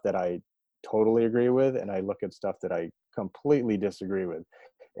stuff that I totally agree with, and I look at stuff that I completely disagree with,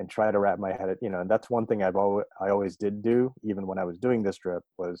 and try to wrap my head and that's one thing I always did do, even when I was doing this trip,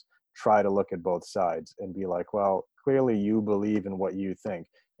 was try to look at both sides and be like, well, clearly you believe in what you think,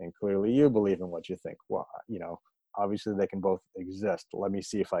 and clearly you believe in what you think. Well, obviously they can both exist. Let me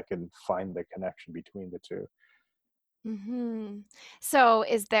see if I can find the connection between the two. Mhm. So,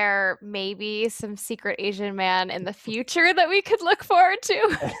 is there maybe some Secret Asian Man in the future that we could look forward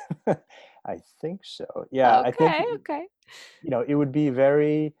to? I think so. Yeah, I think Okay, okay. it would be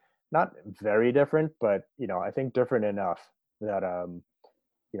very, not very different, but I think different enough that I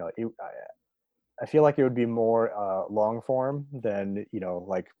feel like it would be more long form than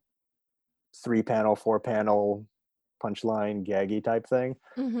like 3 panel, 4 panel punchline gaggy type thing.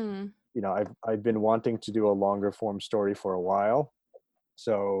 Mhm. I've been wanting to do a longer form story for a while,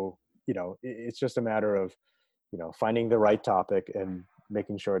 so it's just a matter of finding the right topic and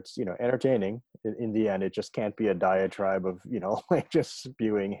making sure it's entertaining. In the end, it just can't be a diatribe of like just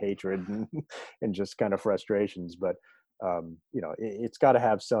spewing hatred and just kind of frustrations. But it's got to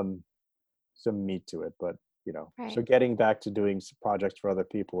have some meat to it. But so Right. getting back to doing projects for other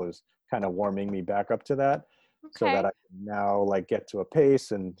people is kind of warming me back up to that, so that Okay. I can now like get to a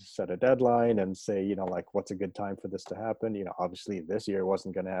pace and set a deadline and say, like, what's a good time for this to happen. Obviously this year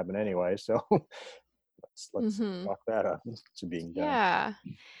wasn't going to happen anyway, so let's Mhm. chalk that up to being done. Yeah.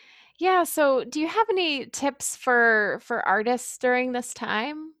 Yeah, so do you have any tips for artists during this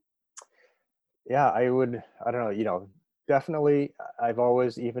time? Yeah, I don't know, definitely. I've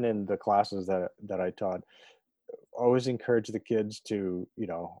always, even in the classes that I taught, always encourage the kids to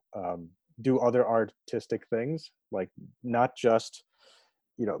do other artistic things, like not just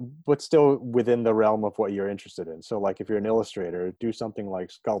but still within the realm of what you're interested in. So like if you're an illustrator, do something like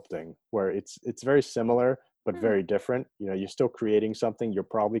sculpting, where it's very similar but Hmm. very different. You're still creating something. You're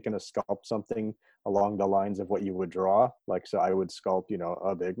probably going to sculpt something along the lines of what you would draw. Like, so I would sculpt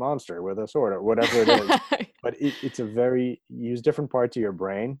a big monster with a sword or whatever it is. But it's a very, use different parts of your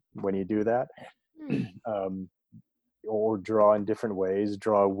brain when you do that. Hmm. um, or draw in different ways,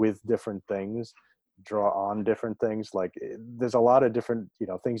 draw with different things, draw on different things. Like, there's a lot of different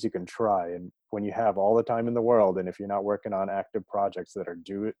things you can try. And when you have all the time in the world, and if you're not working on active projects that are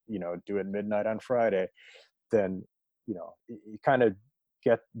due at midnight on Friday, then it kind of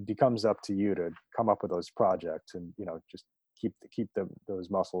becomes up to you to come up with those projects and, just keep those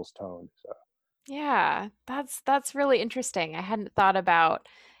muscles toned. So Yeah, that's really interesting. I hadn't thought about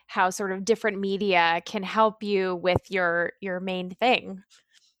how sort of different media can help you with your main thing.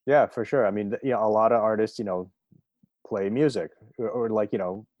 yeah, for sure. I mean, a lot of artists, play music or like,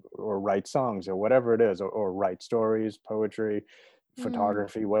 or write songs or whatever it is, or write stories, poetry, Mm.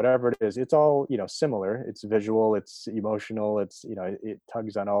 photography, whatever it is. It's all, similar. It's visual, it's emotional, it's, it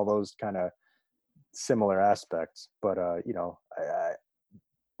tugs on all those kind of similar aspects. But, I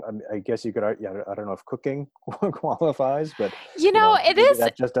guess you could, yeah, I don't know if cooking qualifies, but, It maybe is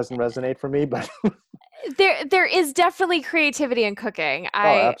that just doesn't resonate for me, but there is definitely creativity in cooking. oh,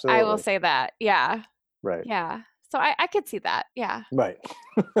 I will absolutely. say that. Yeah. Right. Yeah. So I could see that. Yeah. Right.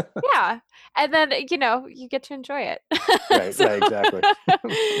 Yeah. And then, you get to enjoy it. Right. So Right. Exactly.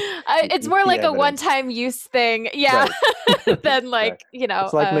 it's You more see like a evidence. one-time use thing. Yeah. Right. Than Right. like,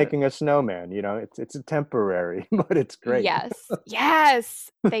 It's like making a snowman, it's a temporary, but it's great. yes. Yes.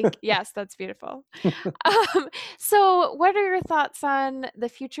 Yes, that's beautiful. Um, so what are your thoughts on the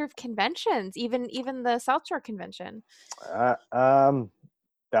future of conventions, even the South Shore convention? Uh, um,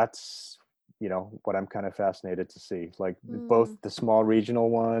 that's, what I'm kind of fascinated to see, like both Mm, the small regional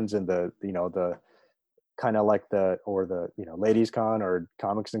ones and the kind of like ladies con or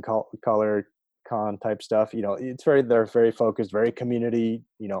comics and color con type stuff. They're very focused, very community,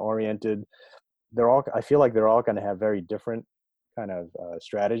 oriented. I feel like they're all going to have very different kind of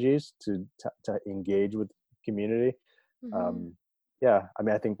strategies to engage with community. mhm. um, yeah, I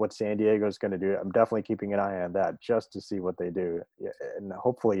mean, I think what San Diego is going to do, I'm definitely keeping an eye on that just to see what they do. Yeah, and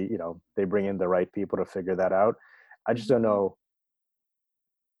hopefully, they bring in the right people to figure that out. I just don't Mhm. know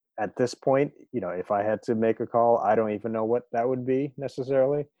at this point, if I had to make a call, I don't even know what that would be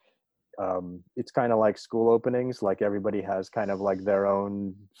necessarily. It's kind of like school openings, like everybody has kind of like their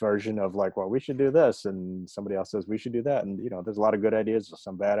own version of like, well, we should do this, and somebody else says we should do that, and there's a lot of good ideas, there's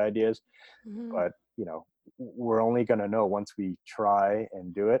some bad ideas, Mhm. but we're only going to know once we try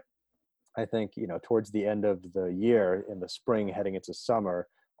and do it. I think, towards the end of the year, in the spring heading into summer,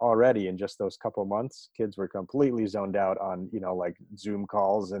 already in just those couple months, kids were completely zoned out on, like Zoom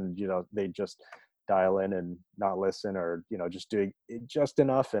calls, and, they just dial in and not listen, or, just doing it just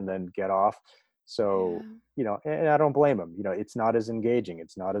enough and then get off. So, Yeah. and I don't blame them. It's not as engaging.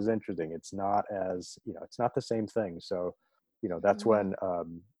 It's not as interesting. It's not as, it's not the same thing. So, that's Mhm.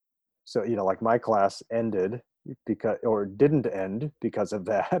 when, so like my class ended because, or didn't end because of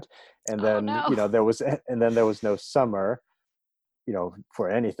that. And Oh, then no. there was no summer, for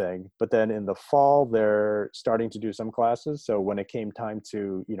anything. But then in the fall they're starting to do some classes, so when it came time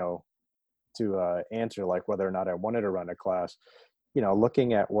to, answer like whether or not I wanted to run a class,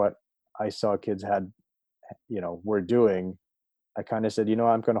 looking at what I saw kids had, were doing, I kind of said,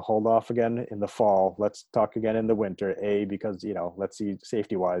 I'm going to hold off again in the fall. Let's talk again in the winter. A, because, let's see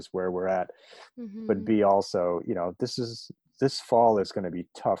safety wise where we're at. But Mhm. B, also, this fall is going to be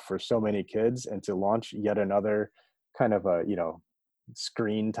tough for so many kids, and to launch yet another kind of a,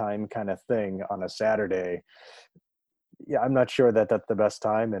 screen time kind of thing on a Saturday. Yeah, I'm not sure that that's the best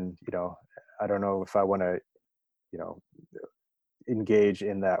time. And, I don't know if I want to, you know, engage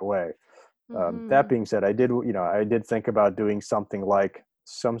in that way. That Mhm. being said, I did think about doing something like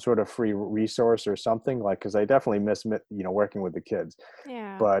some sort of free resource or something, like, because I definitely miss, working with the kids.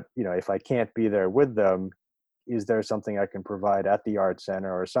 Yeah. But, if I can't be there with them, is there something I can provide at the art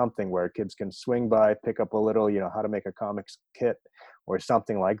center or something where kids can swing by, pick up a little, how to make a comics kit or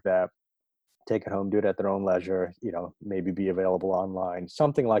something like that, take it home, do it at their own leisure, maybe be available online,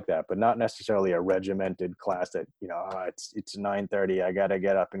 something like that, but not necessarily a regimented class that, it's 9:30, I got to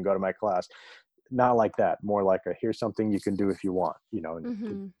get up and go to my class. Not like that. More like a, here's something you can do if you want, and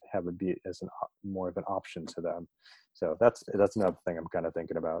to Mhm. have it be as more of an option to them. So that's another thing I'm kind of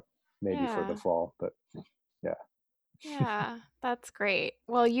thinking about, maybe for the Yeah. fall. But yeah. Yeah, that's great.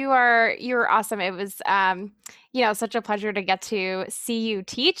 Well, you're awesome. It was such a pleasure to get to see you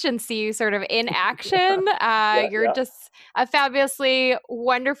teach and see you sort of in action. Yeah, You're yeah. just a fabulously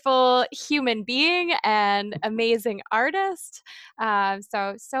wonderful human being and amazing artist.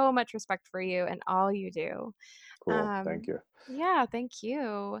 So much respect for you and all you do. Cool. Thank Um, you. yeah, thank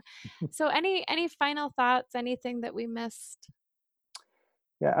you. So any final thoughts, anything that we missed?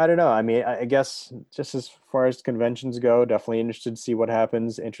 Yeah, I don't know. I mean, I guess just as far as conventions go, definitely interested to see what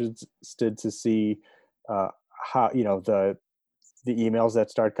happens. Interested to see uh, how, the emails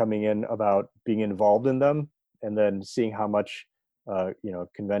that start coming in about being involved in them, and then seeing how much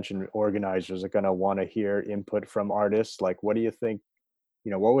convention organizers are going to want to hear input from artists. Like, what do you think?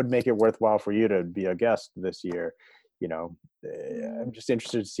 What would make it worthwhile for you to be a guest this year? I'm just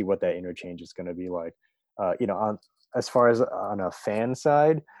interested to see what that interchange is going to be like. As far as on a fan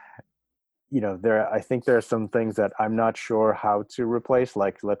side, I think there are some things that I'm not sure how to replace,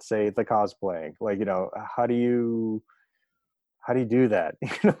 like let's say the cosplaying. Like, how do you do that?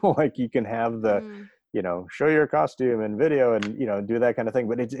 Like you can have the show your costume and video and do that kind of thing,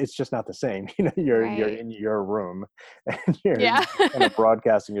 but it's just not the same. You're in your room and you're kind of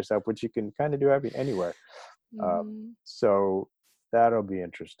broadcasting yourself, which you can kind of do anywhere. So that'll be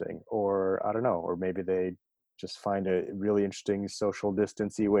interesting. Or I don't know, or maybe they just find a really interesting social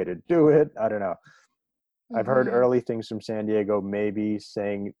distancey way to do it. I don't know. I've heard early things from San Diego, maybe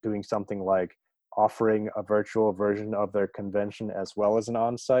doing something like offering a virtual version of their convention as well as an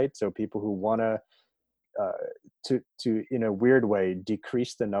on-site, so people who want to in a weird way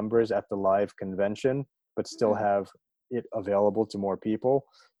decrease the numbers at the live convention but still have it available to more people.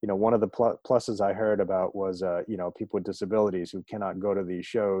 One of the pluses I heard about was people with disabilities who cannot go to these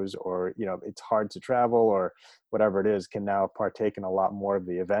shows, or it's hard to travel or whatever it is, can now partake in a lot more of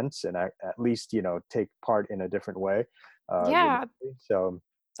the events and at least take part in a different way. Remotely. So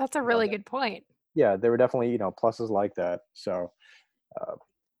that's a really good point. Yeah, there were definitely pluses like that. So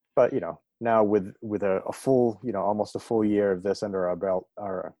but now with a full almost a full year of this under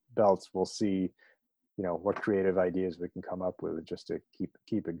our belts, we'll see what creative ideas we can come up with just to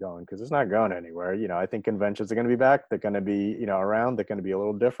keep it going, because it's not going anywhere. I think conventions are going to be back. They're going to be around. They're going to be a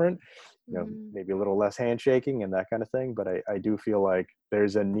little different, maybe a little less handshaking and that kind of thing, but I do feel like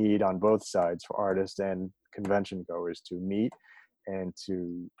there's a need on both sides for artists and convention goers to meet and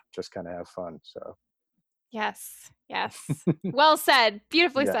to just kind of have fun. So yes. Well said.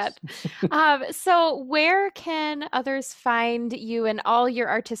 Beautifully said. So where can others find you and all your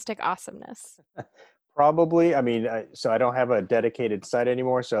artistic awesomeness? Probably, so I don't have a dedicated site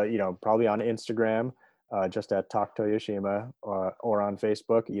anymore. So, probably on Instagram, just at Talk Toyoshima, or on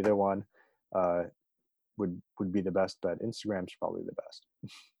Facebook, either one would be the best, but Instagram's probably the best.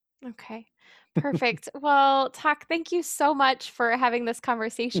 Okay, perfect. Well, Tak, thank you so much for having this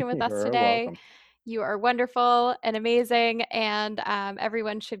conversation with us today. Welcome. You are wonderful and amazing, and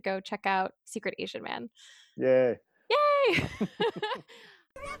everyone should go check out Secret Asian Man. Yay.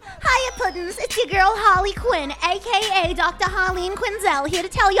 Hiya, Puddins. It's your girl, Holly Quinn, a.k.a. Dr. Harleen Quinzel, here to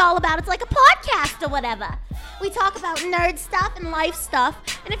tell y'all about It's Like a Podcast or whatever. We talk about nerd stuff and life stuff,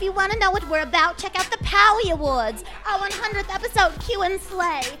 and if you want to know what we're about, check out the Powie Awards, our 100th episode, Q and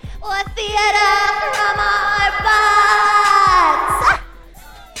Slay, or Theater from Our Butts.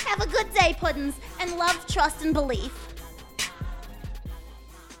 Have a good day, Puddins, and love, trust, and belief.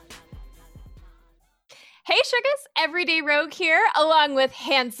 Hey, Sugas, Everyday Rogue here, along with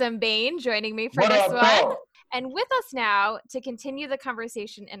Handsome Bane, joining me for this one. And with us now to continue the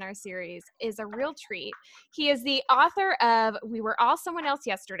conversation in our series is a real treat. He is the author of We Were All Someone Else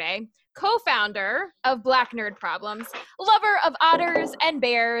Yesterday, co-founder of Black Nerd Problems, lover of otters and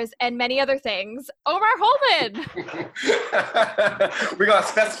bears and many other things, Omar Holman. We're going to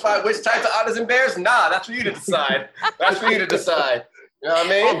specify which types of otters and bears? Nah, that's for you to decide. You know what I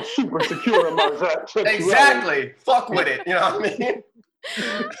mean? I'm super secure about that. Exactly. Fuck with it. You know what I mean?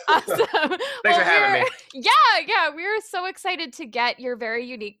 Awesome. Thanks for having me. Yeah. We're so excited to get your very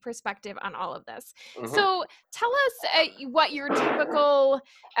unique perspective on all of this. Mm-hmm. So tell us what your typical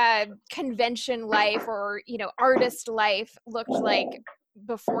convention life or, artist life looked like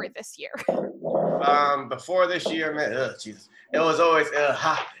before this year. Before this year, man, Jesus. It was always,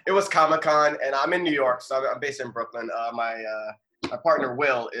 it was Comic-Con, and I'm in New York, so I'm based in Brooklyn. My partner,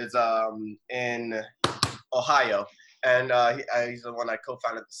 Will, is in Ohio. And he's the one I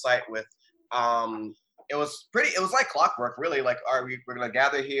co-founded the site with. It was like clockwork, really. Like, all right, we're gonna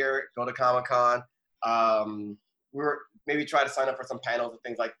gather here, go to Comic-Con. We were maybe try to sign up for some panels and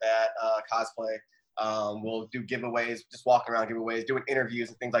things like that, cosplay. We'll do giveaways, just walk around giveaways, doing interviews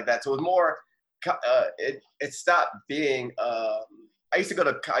and things like that. So it was more. It stopped being. I used to go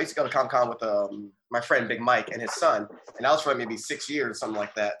to Comic-Con with my friend Big Mike and his son, and that was for maybe 6 years or something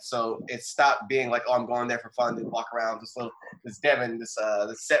like that. So it stopped being like, oh, I'm going there for fun to walk around. This Devin, this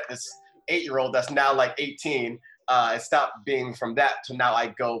 8-year-old that's now like 18. It stopped being from that to now I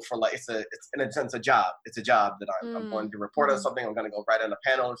go for like it's in a sense a job. It's a job that I'm going to report on something. I'm going to go write on a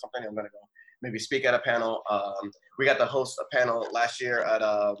panel or something. I'm going to go maybe speak at a panel. We got to host a panel last year at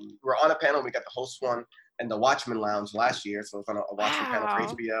we were on a panel. We got to host one in the Watchmen Lounge last year. So it was on a Watchmen panel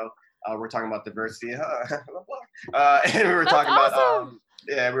for HBO. We're talking about diversity. And we were talking awesome.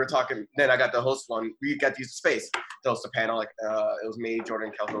 about, we were talking, then I got to host one. We got to use the space to host a panel. Like it was me,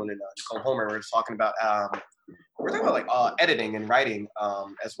 Jordan Calhoun, and Nicole Homer. We were just talking about, we're talking about like editing and writing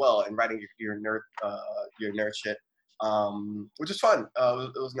as well, and writing your nerd shit. which is fun.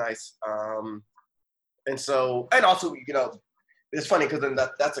 It was nice. And also, it's funny because then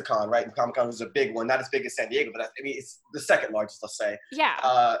that's a con, right? And Comic-Con is a big one, not as big as San Diego, but it's the second largest, let's say.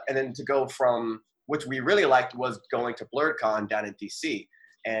 Yeah. And then to go from, which we really liked was going to BlurredCon down in DC.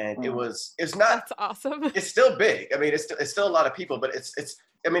 And it's not, That's awesome. It's still big. I mean, it's still a lot of people, but it's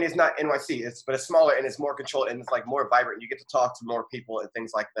not NYC, but it's smaller and it's more controlled and it's like more vibrant. You get to talk to more people and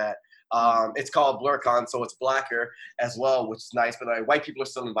things like that. It's called BlurredCon, so it's blacker as well, which is nice. But like, white people are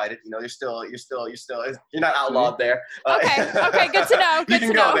still invited. You're not outlawed there. Okay, good to know. You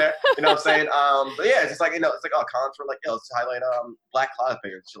can go there. You know what I'm saying? But yeah, it's just like, it's like, cons for like, let's highlight black cosplayers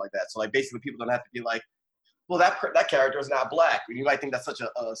and shit like that. So like basically people don't have to be like, well, that character is not black. You might think that's such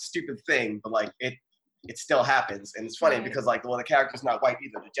a stupid thing, but like it still happens. And it's funny because like, well, the character's not white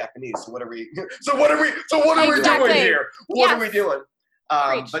either, they're Japanese. So what are we doing here? What are we doing?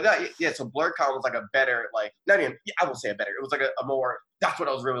 But so BlurredCon was like a better, like, not even, I won't say a better, it was like a more, that's what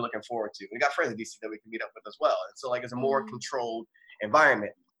I was really looking forward to. We got friends in DC that we can meet up with as well. And so like, it's a more controlled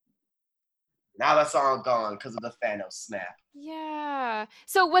environment. Now that's all gone because of the Thanos snap. Yeah.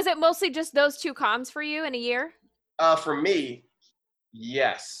 So was it mostly just those two cons for you in a year? For me,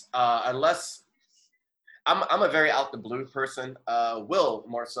 yes. Unless I'm a very out the blue person. Will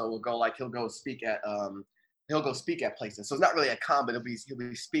more so will go like he'll go speak at places. So it's not really a con, but he'll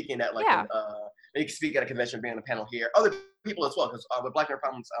be speaking at like he can speak at a convention, be on a panel here. Other people as well, because with Black Nerd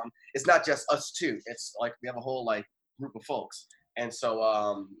Problems, it's not just us two. It's like we have a whole like group of folks. And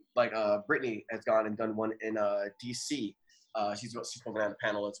so Brittany has gone and done one in DC. She's spoken on a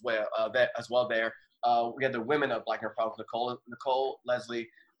panel as well. There. We had the women of Black Nerd Problems, Nicole, Leslie,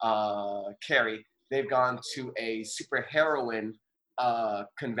 Carrie. They've gone to a superheroine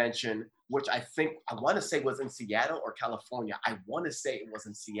convention, which I want to say was in Seattle or California. I want to say it was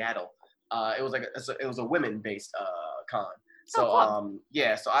in Seattle. It was a women-based con. So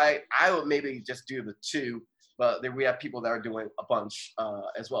so I would maybe just do the two, but then we have people that are doing a bunch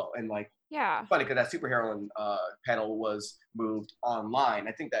as well. And like, funny because that superheroine panel was moved online.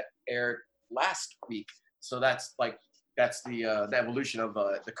 I think that aired last week. So that's the evolution of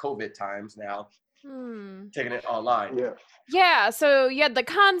the COVID times now. Taking it online. Yeah. So you had the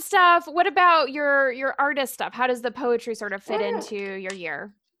con stuff. What about your artist stuff? How does the poetry sort of fit into your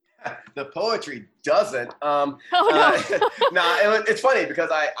year? The poetry doesn't. No. It's funny because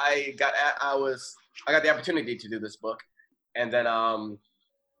I got the opportunity to do this book, and then and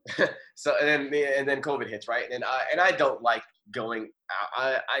then COVID hits, right? And I don't like going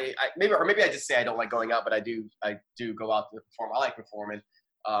out. Maybe I just say I don't like going out, but I do go out to perform. I like performing.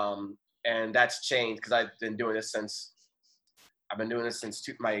 And that's changed because I've been doing this since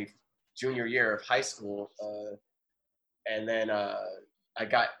my junior year of high school. And then I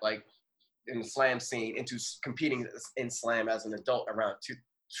got like in the slam scene into competing in slam as an adult around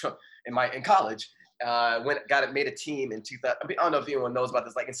in college. Made a team in 2000. I don't know if anyone knows about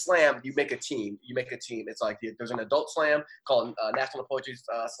this. Like in slam, you make a team. It's like there's an adult slam called National Poetry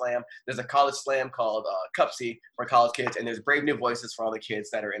Slam. There's a college slam called Cupsy for college kids, and there's Brave New Voices for all the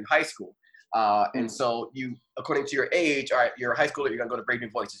kids that are in high school. And so you, according to your age, all right, you're a high schooler, you're gonna go to Brave New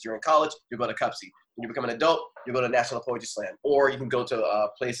Voices. You're in college, you go to Cupsy. When you become an adult, you go to National Poetry Slam, or you can go to a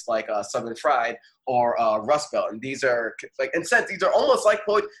place like Southern Fried or Rust Belt. And these are like, in a sense, these are almost like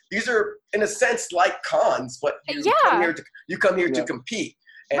these are in a sense like cons, but you come here to compete.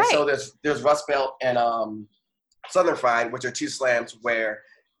 And so there's Rust Belt and Southern Fried, which are two slams where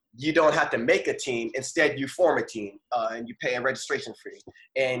you don't have to make a team. Instead, you form a team and you pay a registration fee.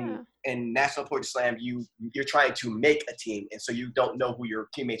 And in National Poetry Slam, you're trying to make a team, and so you don't know who your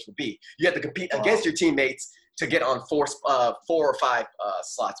teammates will be. You have to compete against your teammates to get on 4 or 5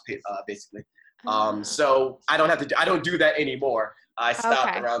 slots, basically. So I don't do that anymore. I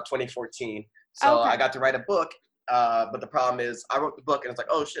stopped around 2014. So I got to write a book, but the problem is I wrote the book and it's like,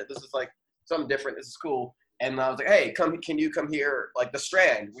 oh shit, this is like something different. This is cool. And I was like, hey, can you come here? Like the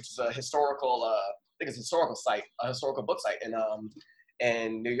Strand, which is a historical, historical site, a historical book site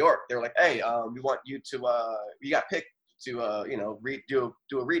in New York. They were like, hey, we want you to, you got picked to, do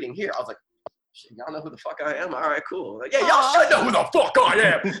a reading here. I was like, shit, y'all know who the fuck I am? All right, cool. Like, yeah, y'all should know who the fuck I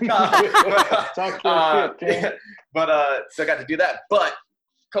am. But so I got to do that. But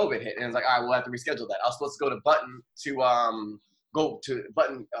COVID hit, and it's like, all right, we'll have to reschedule that. I was supposed to go to Button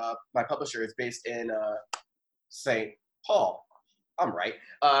Button. My publisher is based in St. Paul. I'm right.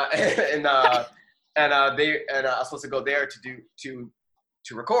 And I was supposed to go there to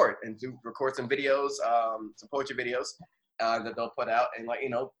record some videos, some poetry videos that they'll put out and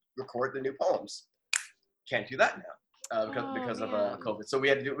record the new poems. Can't do that now. because of COVID. So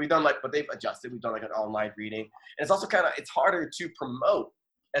we've done like, but they've adjusted. We've done like an online reading, and it's also it's harder to promote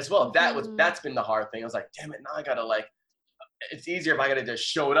as well. That's been the hard thing. I was like, damn it, now I gotta like, it's easier if I gotta just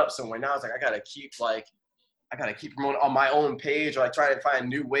show it up somewhere. Now it's like I gotta keep promoting on my own page, or like trying to find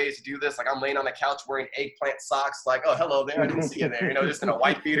new ways to do this. Like I'm laying on the couch wearing eggplant socks, like, oh, hello there, I didn't see you there, just in a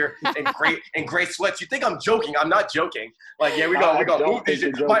white beater and gray sweats. You think I'm joking? I'm not joking. Like, yeah, we're gonna move these.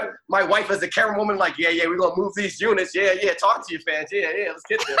 My wife is a camera woman, like, yeah, we're gonna move these units. Yeah, talk to you fans. Yeah, let's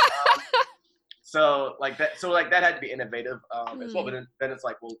get this. So that had to be innovative as well. But then it's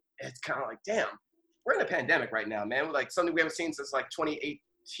like, well, it's kind of like, damn, we're in a pandemic right now, man. We're like something we haven't seen since like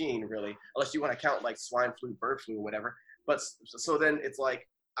 2018, really, unless you want to count like swine flu, bird flu, or whatever. But so then it's like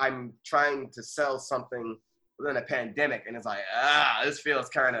I'm trying to sell something within a pandemic, and it's like, this feels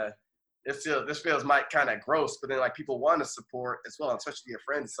kind of gross. But then like people want to support as well, especially your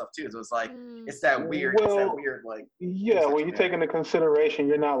friends and stuff too. So it's like it's that weird like. Yeah, when you take into consideration,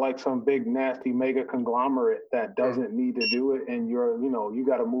 you're not like some big nasty mega conglomerate that doesn't need to do it, and you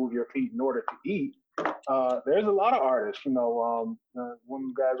got to move your feet in order to eat. There's a lot of artists, one of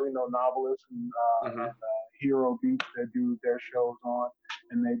the guys we know, novelists and Hero Beats, that do their shows on,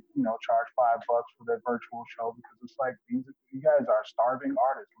 and they charge $5 for their virtual show, because it's like you guys are starving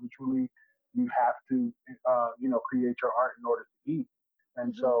artists. Literally, you have to create your art in order to eat,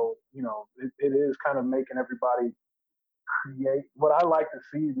 and so it is kind of making everybody create. What I like to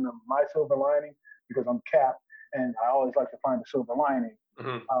see in my silver lining, because I'm Cap, and I always like to find the silver lining.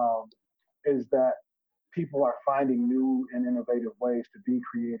 Is that people are finding new and innovative ways to be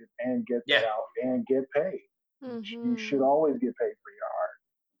creative and get that out and get paid. You should always get paid for your art.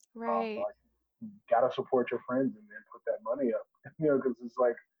 Right. You gotta support your friends and then put that money up. Because it's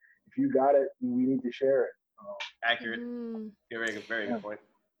like, if you got it, we need to share it. Accurate. Very good point.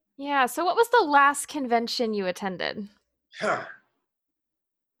 Yeah. So what was the last convention you attended? I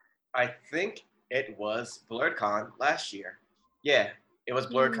think it was BlurredCon last year. Yeah, it was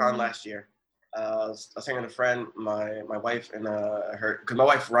BlurredCon last year. I was hanging with a friend, my wife and her, because my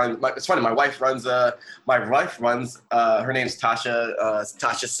wife runs. It's funny. My wife runs. Her name's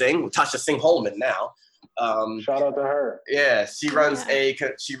Tasha Singh Holman now. Shout out to her. Yeah, she runs a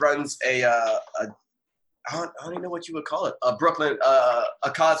I don't even know what you would call it. A Brooklyn a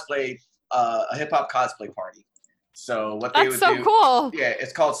cosplay a hip hop cosplay party. So what they would do? That's so cool. Yeah,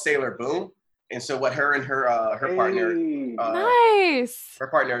 it's called Sailor Boom. And so what her and her partner, nice. Her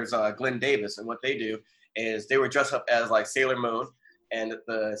partner is Glenn Davis, and what they do is they would dress up as like Sailor Moon and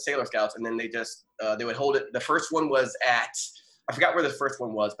the Sailor Scouts, and then they would hold it. The first one was at, I forgot where the first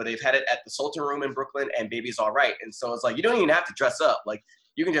one was, but they've had it at the Sultan Room in Brooklyn and Baby's All Right. And so it's like, you don't even have to dress up. Like,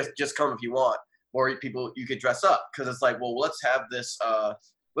 you can just come if you want, or you could dress up, because it's like, well, let's have this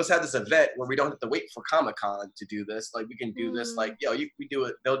event where we don't have to wait for Comic-Con to do this. Like, we can do this, like, we do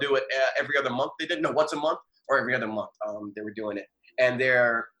it. They'll do it every other month. They didn't know once a month or every other month. They were doing it. And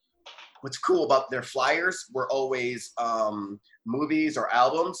what's cool about their flyers were always movies or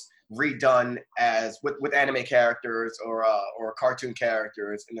albums redone as with anime characters or cartoon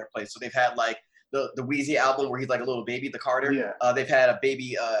characters in their place. So they've had like the Wheezy album where he's like a little baby, the Carter. Yeah. They've had a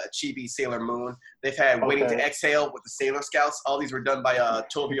baby chibi Sailor Moon. They've had Waiting to Exhale with the Sailor Scouts. All these were done by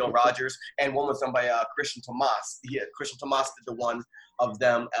Tovio Rogers, and one was done by Christian Tomas. Christian Tomas did the one of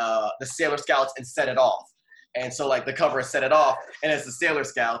them, the Sailor Scouts, and Set It Off. And so like the cover is Set It Off, and it's the Sailor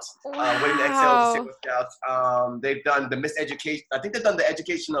Scouts. Wow. Waiting to Exhale, the Sailor Scouts. They've done the Miseducation. I think they've done the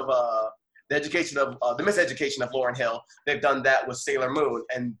Miseducation of Lauryn Hill. They've done that with Sailor Moon,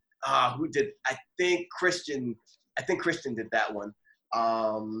 and who did? I think Christian did that one.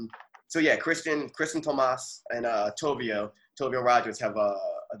 So yeah, Christian Tomas and Tovio Rogers have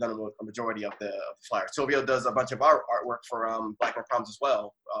done a majority of the flyers. Tovio does a bunch of artwork for Black Rock Proms as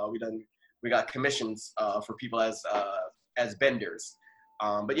well. We got commissions for people as vendors.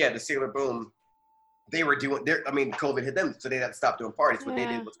 But yeah, the Sailor Boom, they were doing COVID hit them, so they had to stop doing parties. What they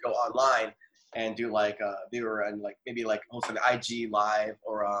did was go online and do like they were on like maybe like host an IG live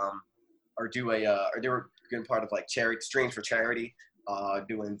or do or they were doing part of like charity streams for charity,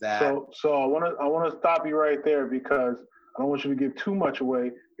 doing that. So I want to stop you right there, because I don't want you to give too much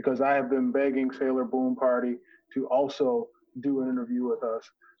away, because I have been begging Sailor Boom Party to also do an interview with us.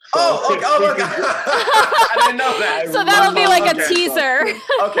 So, okay. I didn't know that. So that'll be like a teaser.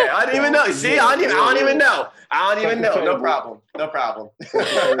 Okay, I didn't even know. See, I don't even know. No problem.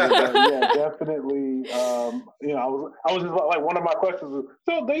 Yeah, definitely. I was just like, one of my questions was,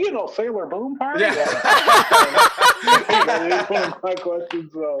 so do you know Sailor Boom Party? Yeah. It's one of my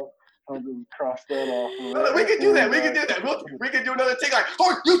questions. So I'll just cross that off. No, we can do that. We can do that. We can do another thing like,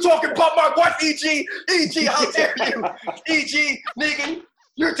 oh, you talking about my wife, E.G.? E.G., how dare you? E.G., nigga,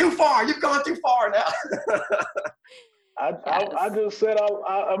 you're too far. You've gone too far now. I just said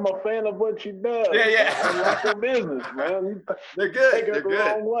I'm a fan of what she does. Yeah. I like her business, man. They're good. Take it They're the good.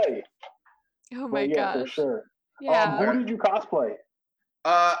 wrong way. Oh my yeah, gosh. for sure. Yeah. Who did you cosplay?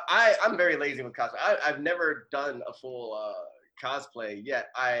 I'm very lazy with cosplay. I've never done a full cosplay yet.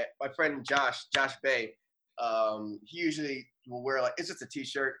 My friend Josh Bay, he usually will wear like, it's just a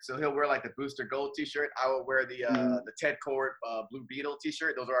t-shirt, so he'll wear like the Booster Gold t-shirt. I will wear the Ted Kord Blue Beetle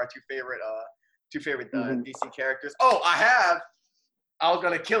t-shirt. Those are our two favorite DC characters. Oh, I was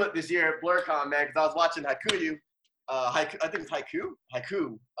gonna kill it this year at BlurCon, man, because I was watching Haikyuu. I think it's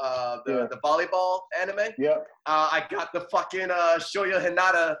Haikyuu, the volleyball anime. Yep. I got the fucking Shoya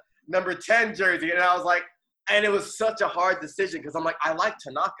Hinata number 10 jersey, and I was like, and it was such a hard decision because I'm like, I like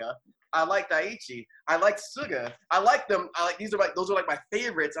Tanaka, I like Daiichi, I like Suga, I like them. Those are like my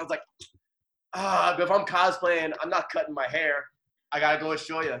favorites. I was like, but if I'm cosplaying, I'm not cutting my hair. I gotta go with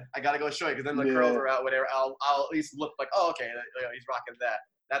Shoya. Because then the curls are out, whatever. I'll at least look like, oh, okay, he's rocking that.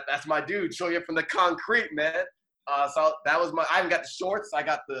 That's my dude, Shoya from the Concrete, man. So that was I haven't got the shorts. I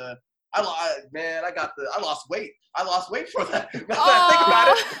lost weight. I lost weight for that. Now that I think about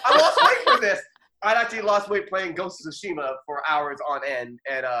it, I lost weight for this. I actually lost weight playing Ghost of Tsushima for hours on end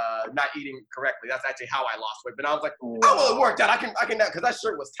and not eating correctly. That's actually how I lost weight. But I was like, oh, well, it worked out. I can because that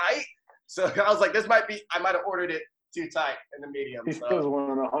shirt was tight. So I was like, I might have ordered it too tight in the medium. He still went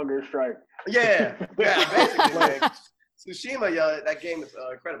on a hunger strike. Yeah, basically. Like, Tsushima, that game is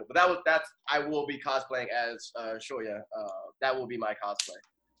incredible. But I will be cosplaying as Shoya. That will be my cosplay.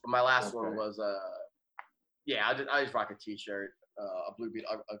 But my last one was I just rock a t-shirt, a blue beat,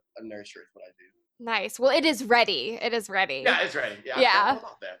 a nerd shirt is what I do. Nice. Well, it is ready. Yeah, it's ready. Yeah.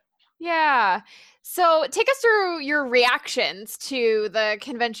 Yeah. So take us through your reactions to the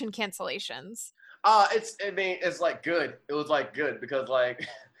convention cancellations. It's like good. It was like good because like,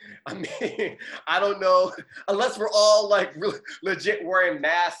 I mean, I don't know unless we're all like legit wearing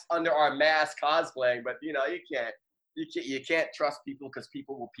masks under our mask cosplaying, but you can't trust people because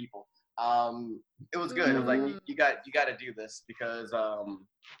people will people. It was good. It was like you got to do this because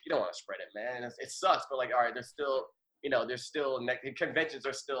you don't want to spread it, man. It sucks, but like, all right, there's still conventions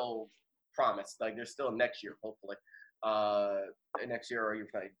are still promised. Like there's still next year, hopefully. Next year, or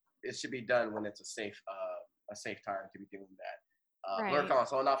it should be done when it's a safe time to be doing that. Right. BlurCon,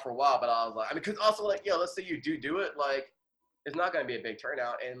 so not for a while, but I was like, because also like, let's say you do it, like it's not going to be a big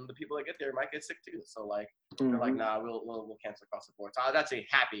turnout, and the people that get there might get sick too. So like, they're like, nah, we'll cancel across the board. So I was actually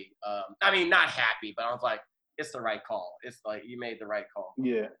happy. Not happy, but I was like, it's the right call. It's like you made the right call.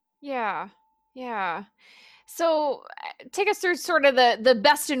 Yeah. So take us through sort of the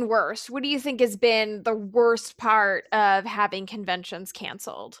best and worst. What do you think has been the worst part of having conventions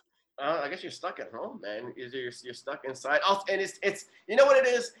canceled? I guess you're stuck at home, man. You're stuck inside. And it's you know what it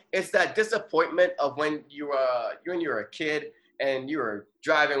is? It's that disappointment of when you're a kid and you were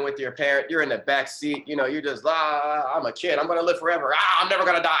driving with your parent. You're in the back seat. You're just I'm a kid. I'm gonna live forever. I'm never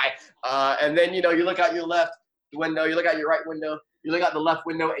gonna die. And then you look out your left window. You look out your right window. You look out the left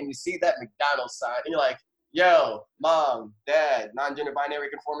window and you see that McDonald's sign. And you're like, yo, mom, dad, non-gender binary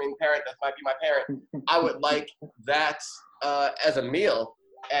conforming parent. That might be my parent. I would like that as a meal.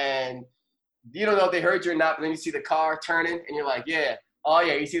 And you don't know if they heard you or not, but then you see the car turning and you're like, yeah. Oh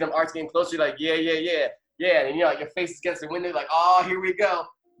yeah, you see them arcs getting closer, you're like, yeah. And like your face is against the window, like, oh, here we go.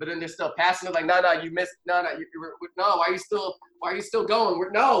 But then they're still passing it, like, no, you missed, no, why are you still going?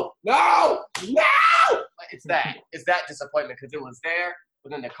 No. Like, it's that disappointment because it was there,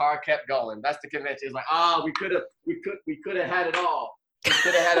 but then the car kept going. That's the convention. It's like, we could have had it all. We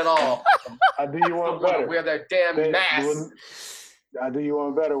could have had it all. I do you want better. Wear their damn masks. I do you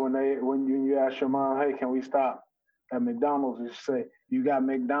want better when you ask your mom, hey, can we stop at McDonald's? And she say, you got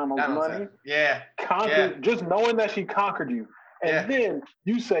McDonald's money? Yeah. Just knowing that she conquered you. And then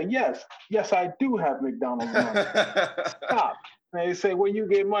you say, yes, I do have McDonald's money. Stop. And they say, where you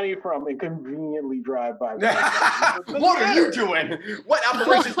get money from? And conveniently drive by. What are you doing? What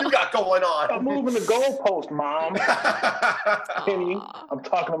operations you got going on? I'm moving the goalpost, Mom. Penny, I'm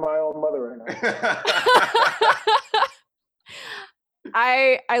talking to my own mother right now.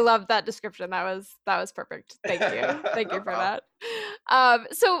 I love that description. That was perfect. Thank you for that.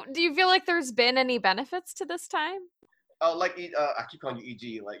 So do you feel like there's been any benefits to this time? I keep calling you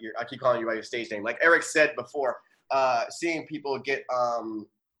EG. I keep calling you by your stage name. Like Eric said before, seeing people get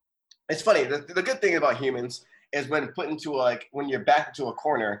it's funny. The good thing about humans is when you're backed into a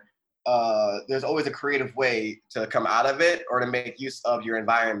corner, there's always a creative way to come out of it or to make use of your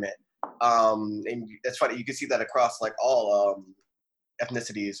environment. And it's funny, you can see that across like all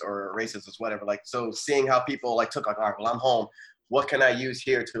ethnicities or races or whatever. Like, so seeing how people like took like, all right, well, I'm home. What can I use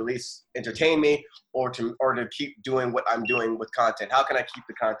here to at least entertain me or to keep doing what I'm doing with content? How can I keep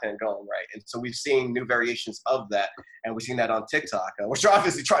the content going, right? And so we've seen new variations of that, and we've seen that on TikTok, which we're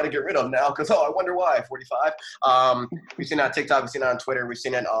obviously trying to get rid of now because, I wonder why, 45. We've seen that on TikTok, we've seen it on Twitter, we've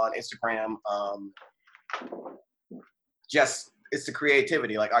seen it on Instagram. Just, it's the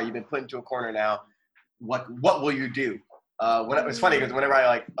creativity. Like, you've been put into a corner now. What will you do? It's funny because whenever I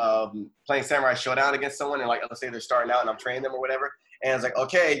like playing Samurai Showdown against someone and like, let's say they're starting out and I'm training them or whatever, and it's like,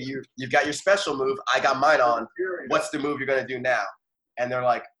 okay, you've got your special move, I got mine on. What's the move you're gonna do now? And they're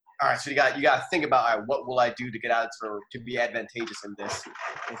like, all right, so you got to think about, all right, what will I do to get out to be advantageous in this?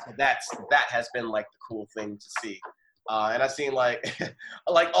 And so that has been like the cool thing to see. And I've seen like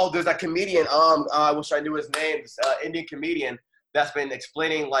there's that comedian. I wish I knew his name. This Indian comedian that's been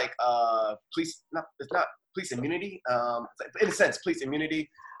explaining like police immunity. In a sense, police immunity.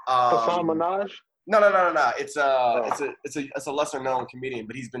 Hassan Minaj? No. It's a lesser known comedian,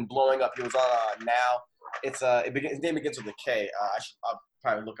 but he's been blowing up. He was on Now. His name begins with a K. I'll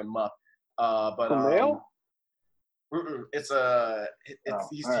probably look him up. But male?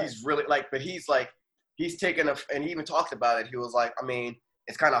 He's really like, but he's like, he's taken and he even talked about it. He was like, I mean,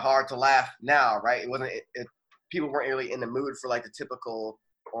 it's kind of hard to laugh now, right? It wasn't. People weren't really in the mood for like the typical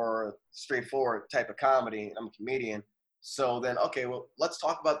or straightforward type of comedy. I'm a comedian. So then, okay, well, let's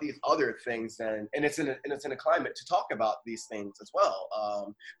talk about these other things then. And it's in a climate to talk about these things as well.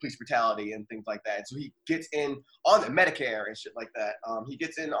 Police brutality and things like that. So he gets in on Medicare and shit like that. He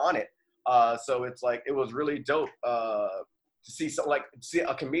gets in on it. So it's like, it was really dope to see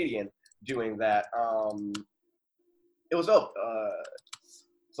a comedian doing that. It was dope.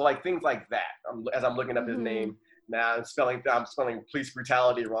 So like things like that, as I'm looking up his name now, I'm spelling police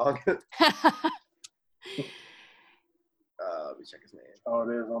brutality wrong. Let me check his name. Oh,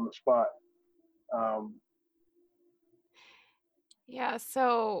 it is on the spot. Yeah,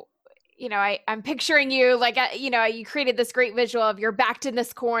 so, I'm picturing you like, you created this great visual of you're backed in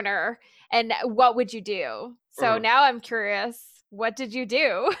this corner, and what would you do? So now I'm curious, what did you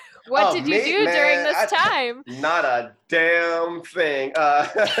do? What did you do during this time? Not a damn thing.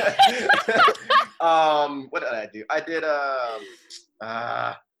 What did I do? I did,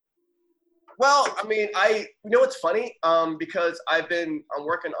 well, I mean, it's funny, because I'm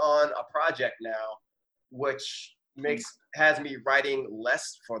working on a project now, which has me writing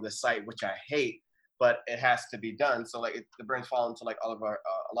less for the site, which I hate, but it has to be done. So like the burns fall into like a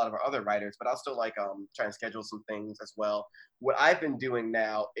lot of our other writers, but I'll still like try and schedule some things as well. What I've been doing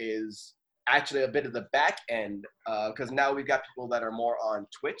now is actually a bit of the back end, because now we've got people that are more on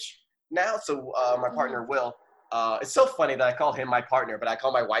Twitch now. So my partner Will, it's so funny that I call him my partner, but I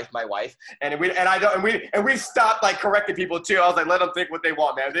call my wife, and we stopped like correcting people too. I was like, let them think what they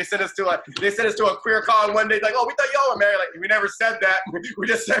want, man. They sent us to a queer con one day, like, oh, we thought y'all were married. Like, we never said that. We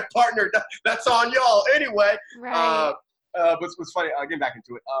just said partner. That's on y'all anyway. Right. What's funny? Getting back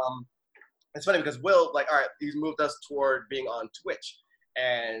into it. It's funny because Will, like, all right, he's moved us toward being on Twitch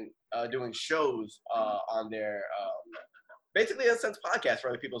and doing shows on there. Basically, in a sense, podcast for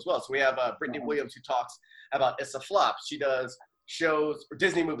other people as well. So we have Brittany Williams, who talks about It's a Flop. She does shows or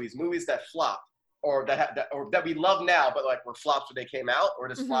Disney movies that flop or that we love now, but like were flops when they came out, or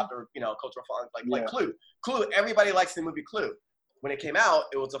just flopped, or cultural fun, like Clue. Clue. Everybody likes the movie Clue. When it came out,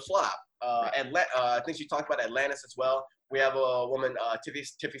 it was a flop. I think she talked about Atlantis as well. We have a woman, Tiffy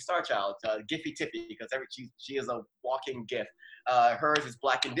Starchild, Giphy Tiffy, because she is a walking GIF. Hers is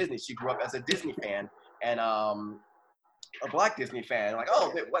Black in Disney. She grew up as a Disney fan, and a Black Disney fan. Like,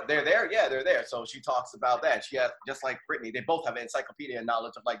 oh, they're there? Yeah, they're there. So she talks about that. She has, just like Brittany, they both have encyclopedia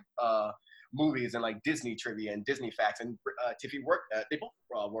knowledge of like movies and like Disney trivia and Disney facts. And Tiffy they both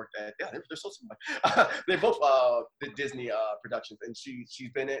worked at, they're so similar. They both did Disney productions, and Tiffy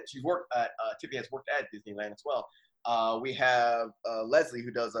has worked at Disneyland as well. We have Leslie,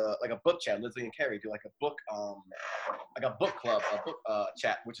 who does a book chat. Leslie and Carrie do like a book club,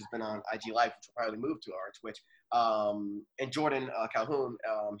 chat, which has been on IG Live, which will probably move to our Twitch. And Jordan Calhoun,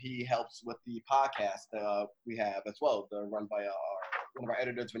 he helps with the podcast we have as well, run by one of our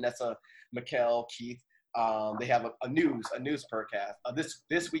editors, Vanessa McKell Keith. They have a news podcast.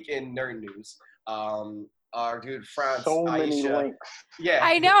 This week in Nerd News. Our dude France, so many Aisha. links. Yeah,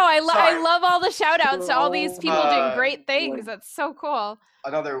 I know. I love all the shout outs to all these people doing great things. That's so cool.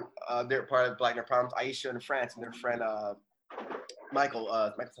 Another they're part of Black Nerd Problems, Aisha and France, and their friend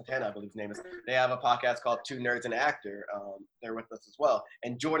Michael Santana, I believe his name is. They have a podcast called Two Nerds and an Actor. They're with us as well.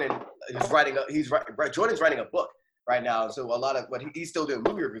 And Jordan is Jordan's writing a book right now. So a lot of what he's still doing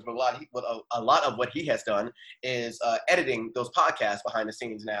movie reviews, but a lot of what he has done is editing those podcasts behind the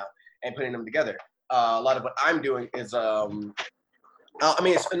scenes now and putting them together. A lot of what I'm doing is I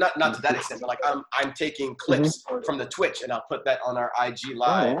mean, it's not to that extent, but like I'm taking clips from the Twitch and I'll put that on our IG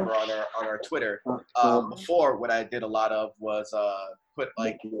Live or on our Twitter. Before, what I did a lot of was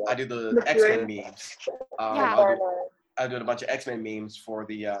I do the X-Men memes. I did a bunch of X-Men memes for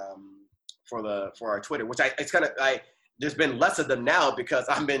our Twitter, which there's been less of them now because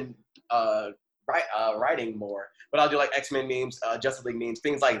I've been writing more. But I'll do like X-Men memes, Justice League memes,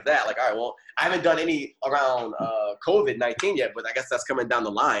 things like that. Like, all right, well, I haven't done any around COVID-19 yet, but I guess that's coming down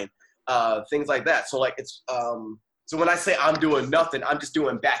the line. Things like that. So like it's so when I say I'm doing nothing, I'm just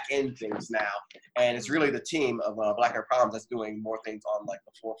doing back end things now, and it's really the team of Black Hair Problems that's doing more things on like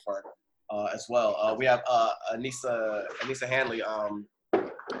the forefront as well. We have Anissa Hanley.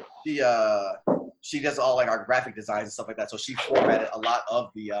 She does all like our graphic designs and stuff like that. So she formatted a lot of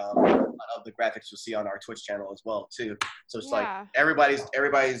the graphics you'll see on our Twitch channel as well too. So it's like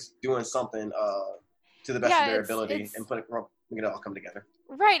everybody's doing something to the best of their ability and make it all come together.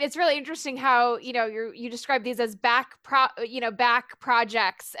 Right. It's really interesting how, you describe these as back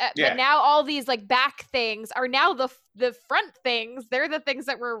projects, but now all these like back things are now the front things. They're the things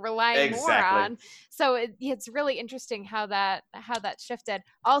that we're relying more on. So it's really interesting how that shifted.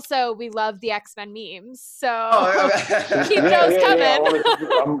 Also, we love the X-Men memes. So keep those coming.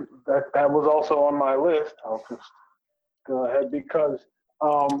 That was also on my list. I'll just go ahead because,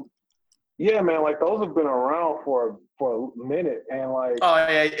 man, like those have been around for a minute, and like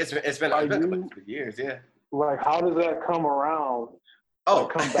it's been a couple of years, Like, how does that come around?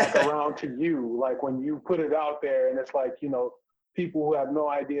 Come back around to you, like when you put it out there, and it's like people who have no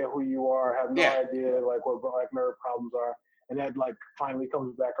idea who you are have no idea like what Black Nerd Problems are, and that like finally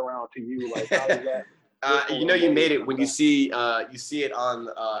comes back around to you. Like, how does that? You made it when you see it on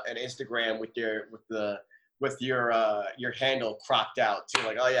an Instagram with your handle cropped out too.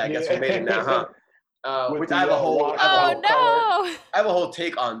 Like, I guess we made it now, huh? Which I have a whole I have a whole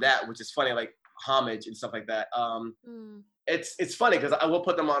take on that, which is funny, like homage and stuff like that. It's funny because I will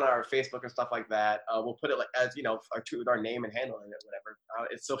put them on our Facebook and stuff like that. We'll put it like as with our name and handle in it, whatever.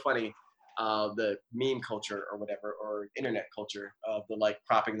 It's so funny, the meme culture or whatever, or internet culture of the like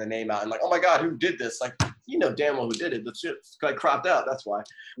cropping the name out and like, oh my God, who did this? Like, damn well who did it. The shit's like cropped out. That's why.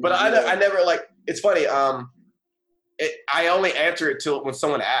 But I never like. It's funny. I only answer it till when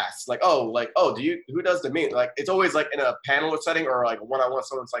someone asks, like, who does the meme? Like, it's always like in a panel setting or like one-on-one.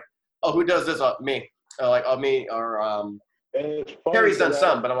 Someone's like, oh, who does this? Me. Me or Carrie's done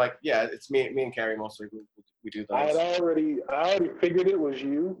some, but I'm like, yeah, it's me and Carrie mostly. We do those. I already figured it was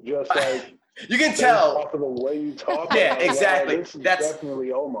you, just like you can tell off of the way you talk. Yeah, exactly. That's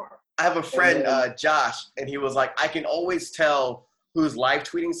definitely Omar. I have a friend, Josh, and he was like, I can always tell who's live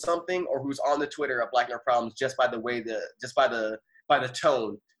tweeting something or who's on the Twitter of Black Nerd Problems just by the way by the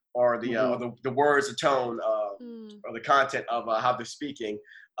tone or the words, the tone or the content of how they're speaking.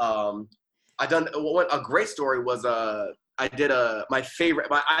 A great story was I did my favorite.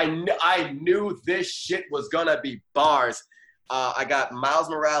 I knew this shit was gonna be bars. I got Miles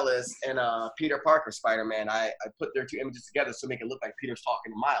Morales and Peter Parker Spider-Man. I put their two images together to make it look like Peter's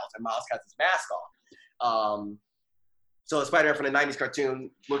talking to Miles, and Miles has his mask on. So Spider-Man from the 90s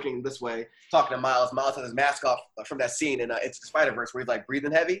cartoon looking this way, talking to Miles. Miles has his mask off from that scene, and it's the Spider-Verse where he's like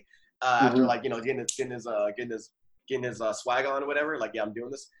breathing heavy after like getting his swag on or whatever. Like, yeah, I'm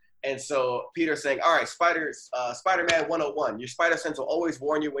doing this. And so Peter's saying, all right, Spider-Man 101, your spider sense will always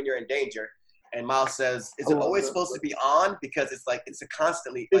warn you when you're in danger. And Miles says, is it always supposed to be on? Because it's like, it's a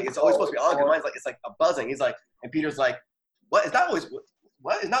constantly, like, it's always supposed to be on. Your mind's like, it's like a buzzing. He's like, and Peter's like, what? It's not always,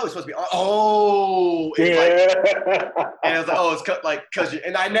 what? It's not always supposed to be on. Oh, it's like, and I was like, oh, it's like, cause you,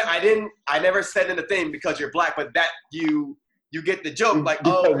 and I never said anything because you're black, but that you get the joke. Like,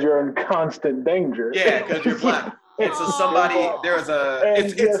 because you're in constant danger. Yeah, because you're black. And so somebody, there was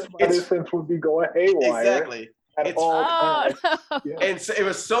it's sense would be going haywire. Exactly. At all times. Yeah. And so it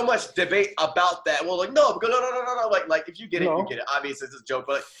was so much debate about that. Well, like, no, like if you get it, you get it. Obviously, it's a joke,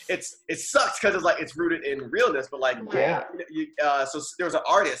 but it sucks because it's like it's rooted in realness. But like, so there was an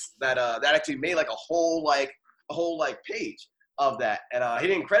artist that actually made like a whole page of that, and he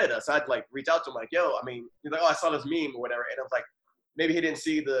didn't credit us. So I'd like reach out to him like, yo, I mean, he's like, oh, I saw this meme or whatever, and I was like, maybe he didn't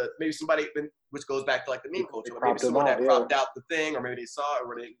see maybe somebody, which goes back to like the meme culture, maybe someone that cropped out the thing, or maybe they saw it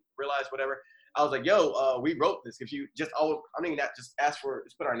or they realized whatever. I was like, yo, we wrote this. If you just, just ask for,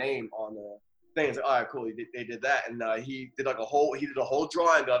 just put our name on the thing. It's like, all right, cool. They did that. And he did a whole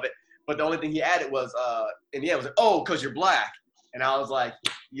drawing of it. But the only thing he added was, in the end, was like, oh, because you're black. And I was like,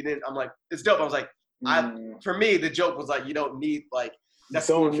 you didn't, I'm like, it's dope. I was like, For me, the joke was like, you don't need like that's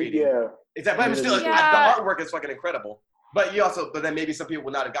Don't spoon need, feeding. yeah. Exactly. But still, Yeah. the artwork is fucking incredible. But but then maybe some people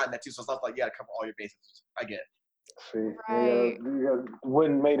would not have gotten that too. So it's like, you gotta cover all your bases. I get it. See, Right.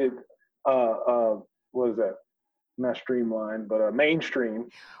 wouldn't made it. What is that? Not streamlined, but mainstream.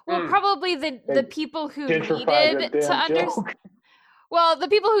 Well, probably the people who Gentrified needed the to damn understand. joke. Well, the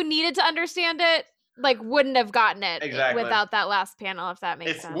people who needed to understand it, like, wouldn't have gotten it Exactly. without that last panel, if that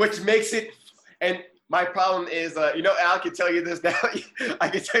makes sense. Which makes it, and my problem is, Al can tell you this now. I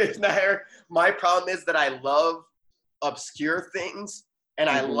can tell you this now, Eric. My problem is that I love obscure things, and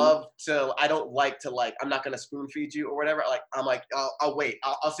I don't like to I'm not gonna spoon feed you or whatever. Like I'm like, I'll wait.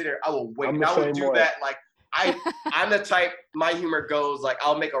 I'll sit there. I will wait. I'm the I will same do way. that. Like I'm the type. My humor goes like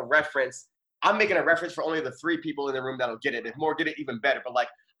I'll make a reference. I'm making a reference for only the 3 people in the room that'll get it. If more get it, even better. But like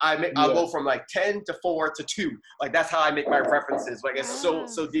I'll go from like 10 to 4 to 2. Like that's how I make my references. Like it's so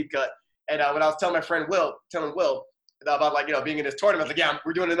deep cut. And when I was telling my friend Will about like being in this tournament, I was like, yeah,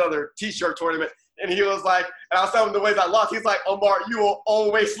 we're doing another T-shirt tournament. And he was like, and I was telling him the ways I lost. He's like, Omar, you will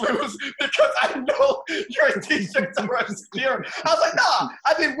always lose because I know your T-shirts are obscure. I was like, nah,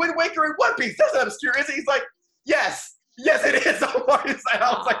 I did Wind Waker in One Piece. That's not obscure, is it? He's like, yes, it is. Omar. And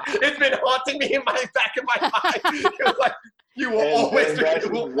I was like, it's been haunting me in my back of my mind. He was like, you will always lose. That's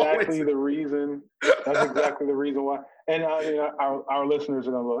exactly the reason. That's exactly the reason why. And our listeners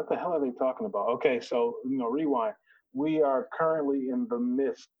are gonna go, what the hell are they talking about? Okay, so rewind. We are currently in the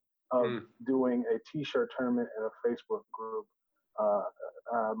midst of doing a T-shirt tournament in a Facebook group.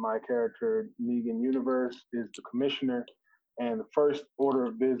 My character, Negan Universe, is the commissioner, and the first order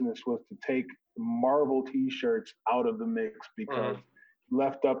of business was to take Marvel T-shirts out of the mix because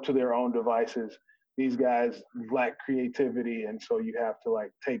left up to their own devices, these guys lack creativity, and so you have to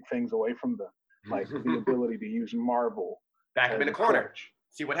take things away from them, like the ability to use Marvel. Back up in the corner. Crutch.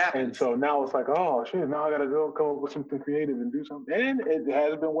 See what happens. And so now it's like, oh shit, now I gotta go come up with something creative and do something. And it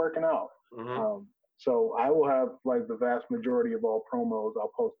has been working out. So I will have the vast majority of all promos.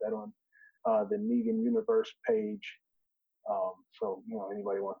 I'll post that on the Negan Universe page. So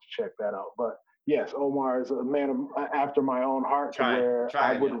anybody wants to check that out. But yes, Omar is a man after my own heart.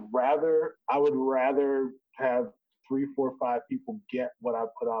 I would rather have 3, 4, 5 people get what I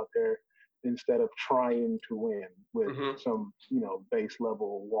put out there instead of trying to win with some, base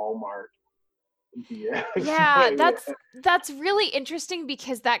level Walmart. Yeah, that's really interesting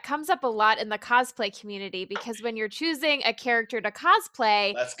because that comes up a lot in the cosplay community. Because when you're choosing a character to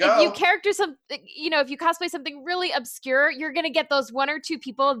cosplay, if you cosplay something really obscure, you're gonna get those 1 or 2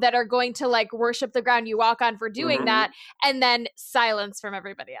 people that are going to worship the ground you walk on for doing that, and then silence from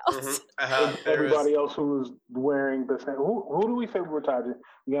everybody else. Everybody else who was wearing the same. Who do we say we were targeting?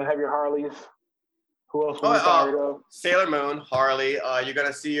 You gonna have your Harleys? Who else were we tired of? Sailor Moon, Harley. You're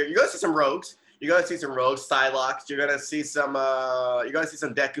gonna see some rogues. You're gonna see some rogues, Psylocke. You're gonna see some. You're gonna see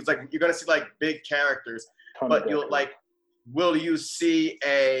some Deku's. You're gonna see big characters. But you'll will you see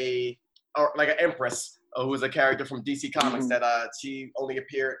an Empress, who's a character from DC Comics that she only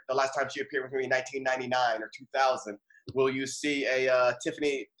appeared the last time she appeared with me in 1999 or 2000. Will you see a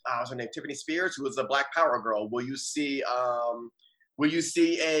Tiffany? What's her name? Tiffany Spears, who was a Black Power girl. Will you see I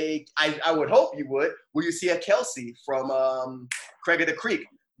would hope you would. Will you see a Kelsey from Craig of the Creek?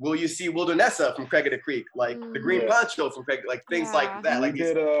 Will you see Wildernessa from Craig of the Creek? The Green Poncho from Craig, things like that. We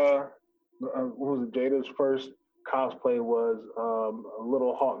did, what was it, Jada's first cosplay was a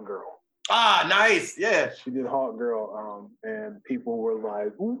little Hawk Girl. Ah, nice, yeah. She did Hawk Girl, and people were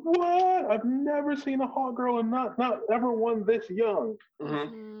like, what? I've never seen a Hawk Girl and not ever one this young.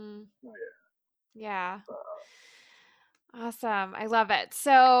 Yeah. Awesome. I love it.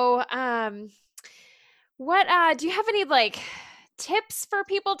 So, what do you have any tips for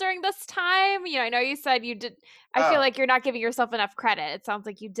people during this time? I know you said you did. I feel like you're not giving yourself enough credit. It sounds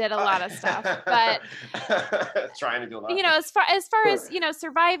like you did a lot of stuff, but trying to do a lot. As far as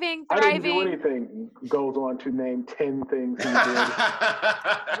surviving, thriving. I didn't do anything. Goes on to name 10 things he did.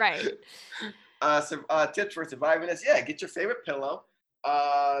 Right. Tips for surviving is get your favorite pillow.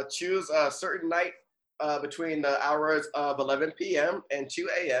 Choose a certain night between the hours of 11 p.m. and 2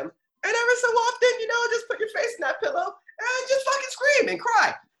 a.m. And every so often, just put your face in that pillow and just fucking scream and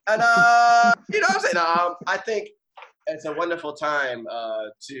cry. And, you know what I'm saying? I think it's a wonderful time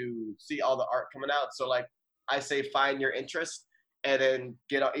to see all the art coming out. So, I say find your interest and then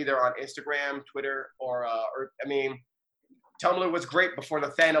get either on Instagram, Twitter, or Tumblr was great before the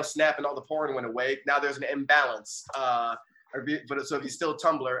Thanos snap and all the porn went away. Now there's an imbalance. So if you still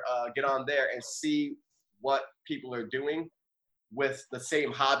Tumblr, get on there and see what people are doing with the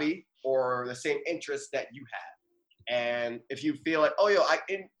same hobby or the same interest that you have. And if you feel like,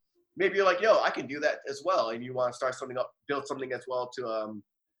 maybe you're like, yo, I can do that as well, and you want to start something up, build something as well to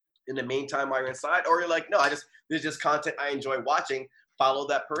in the meantime while you're inside, or you're like, no, there's just content I enjoy watching. Follow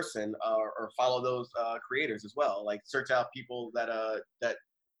that person or follow those creators as well. Like search out people that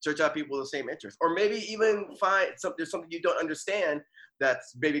search out people with the same interest, or maybe even find there's something you don't understand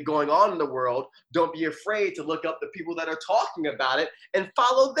that's maybe going on in the world. Don't be afraid to look up the people that are talking about it and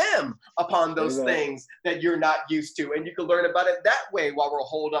follow them upon those things that you're not used to. And you can learn about it that way while we're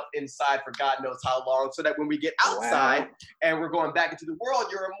holed up inside for God knows how long, so that when we get outside and we're going back into the world,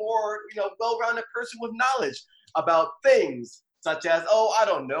 you're a more, well-rounded person with knowledge about things such as, I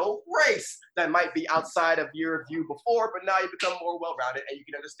don't know, race that might be outside of your view before, but now you become more well-rounded and you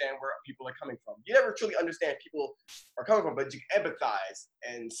can understand where people are coming from. You never truly understand people are coming from, but you can empathize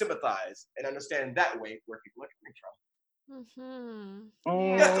and sympathize and understand that way where people are coming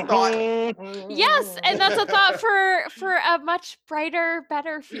from. That's a thought. Yes, and that's a thought for a much brighter,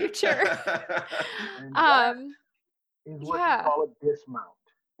 better future. Is what you call a dismount.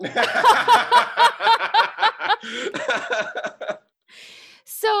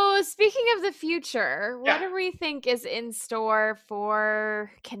 So speaking of the future, what do we think is in store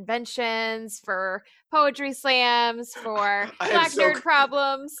for conventions, for poetry slams, for Black Nerd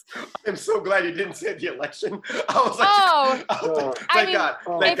Problems? I'm so glad you didn't say the election. I was like, thank God.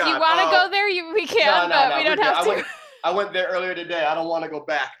 If you want to go there, we can, but we don't have to. I went there earlier today. I don't want to go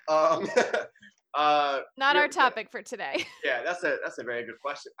back. Not our topic for today. Yeah, that's a very good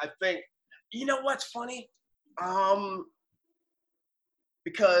question. I think, you know what's funny?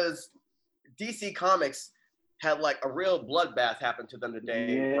 Because DC Comics had like a real bloodbath happen to them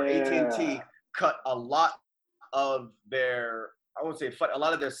today, where AT&T cut a lot of their, I won't say a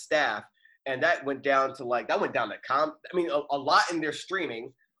lot of their staff, and that went down to a lot in their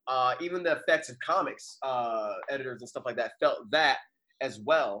streaming. Even the effects of comics editors and stuff like that felt that as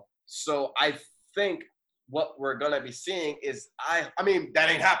well. So I think what we're gonna be seeing is, I mean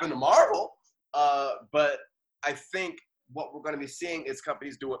that ain't happened to Marvel, but I think what we're going to be seeing is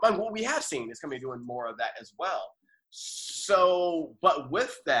companies doing, and what we have seen is companies doing more of that as well. So, but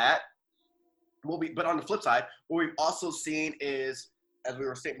with that, but on the flip side, what we've also seen is, as we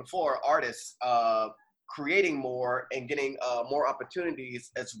were saying before, artists creating more and getting more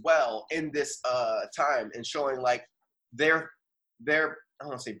opportunities as well in this time, and showing like their I don't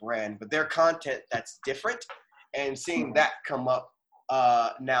want to say brand, but their content that's different, and seeing that come up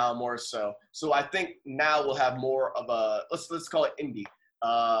now more so. So I think now we'll have more of a, let's call it indie,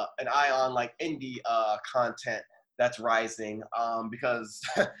 an eye on like indie content that's rising, because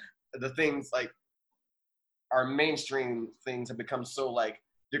the things like our mainstream things have become so like,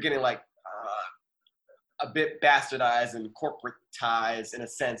 they're getting like a bit bastardized and corporatized in a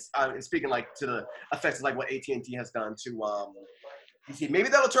sense. And speaking like to the effects of like what AT&T has done to DC. Maybe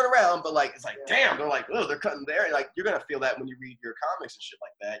that'll turn around, but like it's like, damn, they're like, oh, they're cutting there. Like you're gonna feel that when you read your comics and shit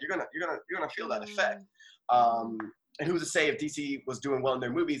like that. You're gonna feel that effect. And who's to say if DC was doing well in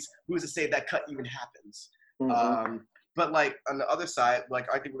their movies, who's to say that cut even happens? But like on the other side, like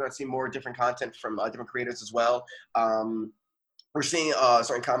I think we're gonna see more different content from different creators as well. We're seeing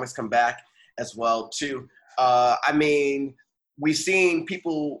certain comics come back as well too. I mean, we've seen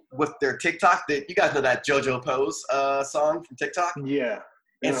people with their TikTok, that you guys know that JoJo Pose song from TikTok. Yeah.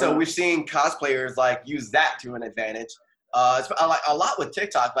 And so we've seen cosplayers like use that to an advantage. It's a lot with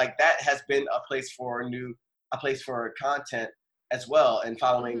TikTok. Like that has been a place for content as well, and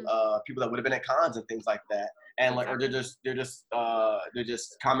following people that would have been at cons and things like that. And like, or they're just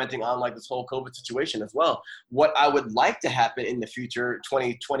commenting on like this whole COVID situation as well. What I would like to happen in the future,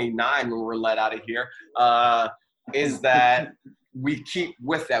 2029, when we're let out of here, is that we keep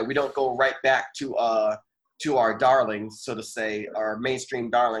with that. We don't go right back to our darlings, so to say, our mainstream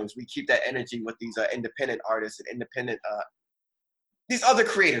darlings. We keep that energy with these independent artists and independent these other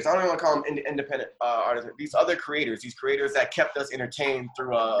creators. I don't even want to call them independent artists. These other creators, these creators that kept us entertained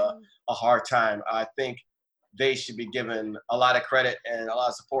through a hard time. I think they should be given a lot of credit and a lot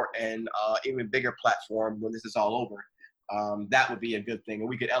of support, and even bigger platform when this is all over. That would be a good thing, and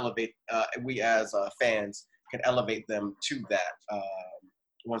we could elevate. We as fans can elevate them to that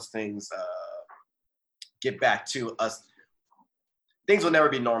once things get back to us. Things will never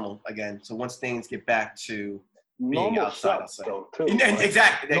be normal again. So once things get back to being normal outside, though, too.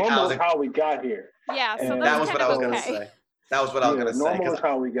 Exactly. Normal is how we got here. Yeah, so And that was what I was going to say. That was what I was going to say. Normal is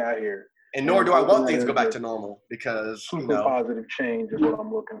how we got here. And nor do I want things to go back to normal, because super positive change is what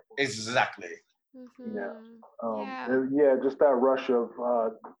I'm looking for. Exactly. Yeah, just that rush of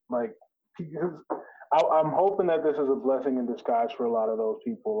like, I'm hoping that this is a blessing in disguise for a lot of those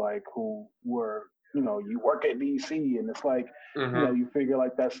people like who were you work at DC, and it's like, you figure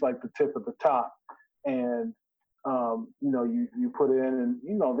like that's like the tip of the top, and you put in,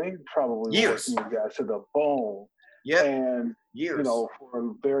 and they probably years, working you guys to the bone, and years, for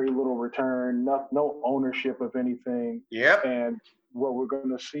a very little return, no ownership of anything, and what we're going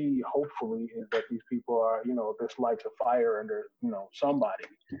to see, hopefully, is that these people are, this lights a fire under, somebody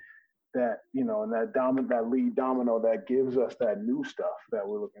that, and that lead domino that gives us that new stuff that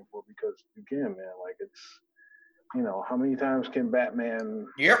we're looking for. Because again, man, like it's, how many times can Batman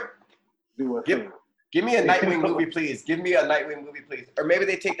do a thing? Give me a Nightwing movie, please. Give me a Nightwing movie, please. Or maybe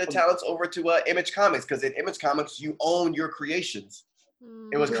they take the talents over to Image Comics, because in Image Comics, you own your creations.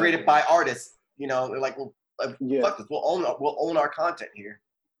 It was created by artists. Like, fuck this. We'll own our content here.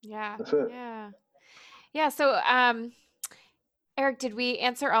 Yeah. That's it. Yeah. So, Eric, did we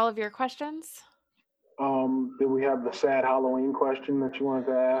answer all of your questions? Did we have the sad Halloween question that you wanted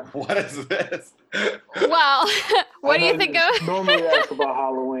to ask? What is this? Well, what do you think of? Normally ask about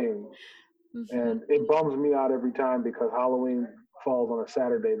Halloween. And it bums me out every time because Halloween falls on a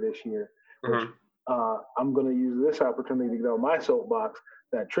Saturday this year. Which, I'm going to use this opportunity to get on my soapbox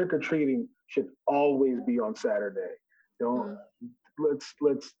that trick-or-treating should always be on Saturday. Let's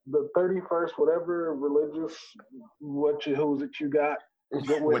the 31st, whatever religious, who's it you got,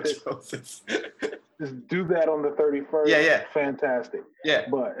 get with it. Just do that on the 31st. Yeah. Fantastic. Yeah.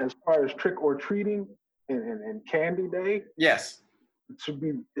 But as far as trick-or-treating and Candy Day, yes, it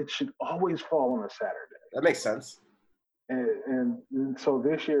should always fall on a Saturday. That makes sense. And so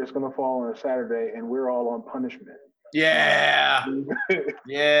this year it's going to fall on a Saturday, and we're all on punishment. Yeah.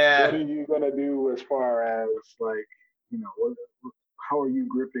 Yeah. What are you going to do as far as, like, how are you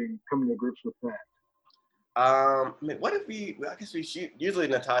coming to grips with that? What if I guess usually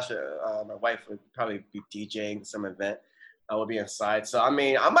Natasha, my wife, would probably be DJing some event. I would be inside. So, I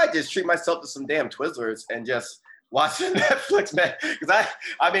might just treat myself to some damn Twizzlers and just watching Netflix, man. Because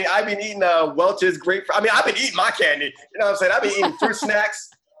I've been eating Welch's grapefruit. I've been eating my candy. You know what I'm saying? I've been eating fruit snacks.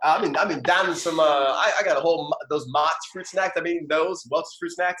 I've been downing some. I got a whole those Mott's fruit snacks. I've been eating those Welch's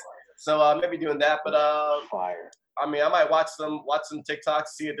fruit snacks. So maybe doing that. But fire. I might watch some TikToks.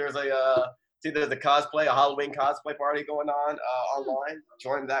 See if there's a Halloween cosplay party going on online.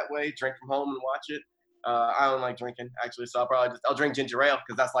 Join that way. Drink from home and watch it. I don't like drinking actually, so I'll drink ginger ale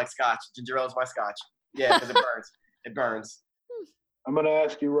because that's like scotch. Ginger ale is my scotch. Yeah, because it burns. It burns. I'm going to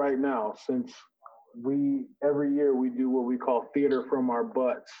ask you right now, since every year we do what we call theater from our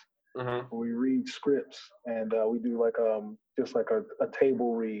butts. We read scripts and we do just like a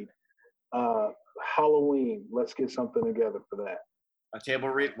table read. Halloween, let's get something together for that. A table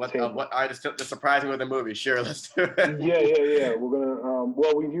read? What artist to surprise me with a movie? Sure, let's do it. Yeah. We're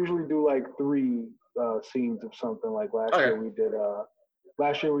gonna. We usually do like 3 scenes of something. Like last year we did.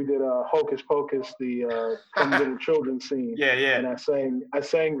 Last year we did Hocus Pocus, the some little children scene. Yeah. And I sang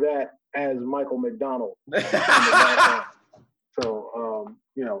that as Michael McDonald. So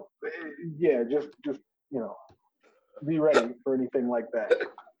just be ready for anything like that.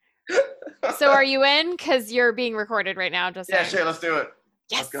 So are you in? Because you're being recorded right now. Sure, let's do it.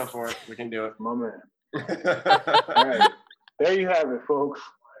 Yes. Let's go for it. We can do it. My man. All right. There you have it, folks.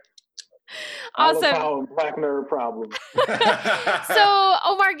 Awesome. Black nerd problem. So,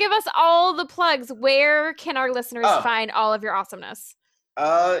 Omar, give us all the plugs. Where can our listeners find all of your awesomeness?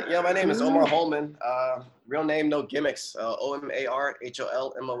 My name is Omar Holman. Real name, no gimmicks.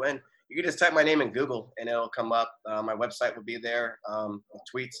 OmarHolmon. You can just type my name in Google and it'll come up. My website will be there.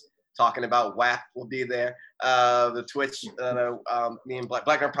 Tweets talking about WAP will be there. The Twitch, me and Black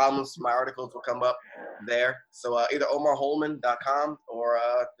Nerd Problems, my articles will come up there. So either OmarHolman.com or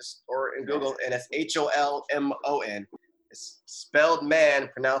in Google, and it's HOLMON. It's spelled man,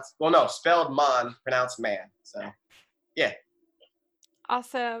 spelled mon, pronounced man. So, yeah.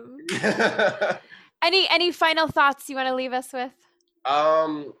 Awesome. Any final thoughts you want to leave us with?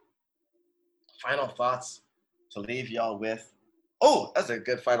 Final thoughts to leave y'all with. Oh, that's a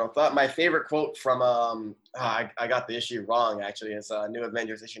good final thought. My favorite quote from I got the issue wrong actually. It's New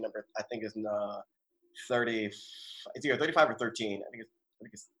Avengers issue number, I think is 30. It's either 35 or 13. I think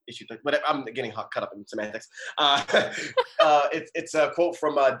it's issue 30. But I'm getting cut up in semantics. It's a quote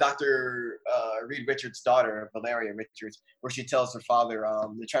from Dr. Reed Richards' daughter, Valeria Richards, where she tells her father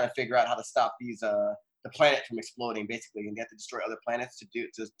they're trying to figure out how to stop the planet from exploding, basically, and they have to destroy other planets to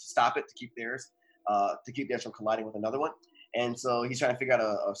stop it, to keep theirs from colliding with another one. And so he's trying to figure out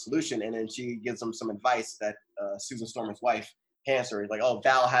a solution, and then she gives him some advice that Susan Stormer's wife hands her. Like, oh,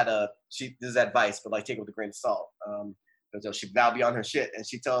 Val this is advice, but like take it with a grain of salt. Val be on her shit, and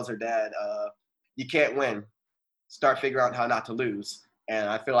she tells her dad, "You can't win. Start figuring out how not to lose." And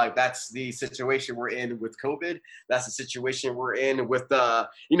I feel like that's the situation we're in with COVID. That's the situation we're in with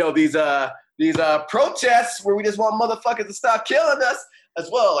these protests where we just want motherfuckers to stop killing us as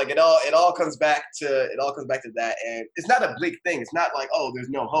well. Like it all comes back to that. And it's not a bleak thing. It's not like, oh, there's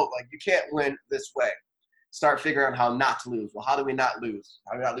no hope. Like you can't win this way. Start figuring out how not to lose. Well, how do we not lose?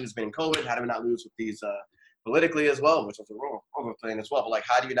 How do we not lose being COVID? How do we not lose with these politically as well, which was a role thing as well. But like,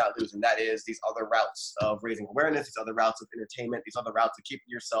 how do you not lose? And that is these other routes of raising awareness, these other routes of entertainment, these other routes of keeping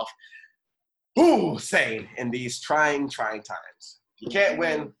yourself sane in these trying times. If you can't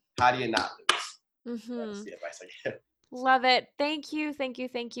win, how do you not lose? That's the advice I give. Love it. Thank you,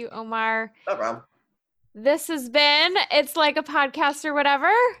 Omar. No problem. This has been It's Like a Podcast or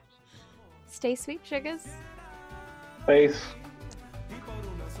Whatever. Stay sweet, sugars. Peace.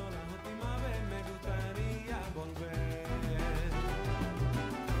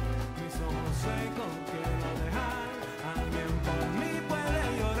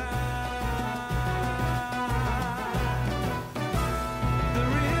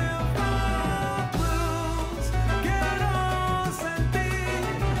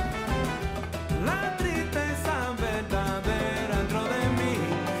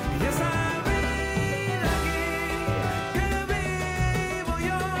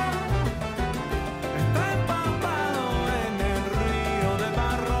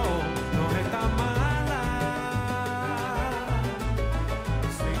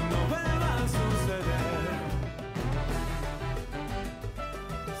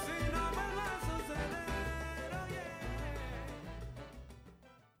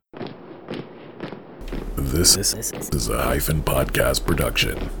 This is a Hyphen Podcast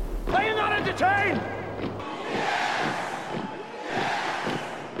production. Are you not entertained?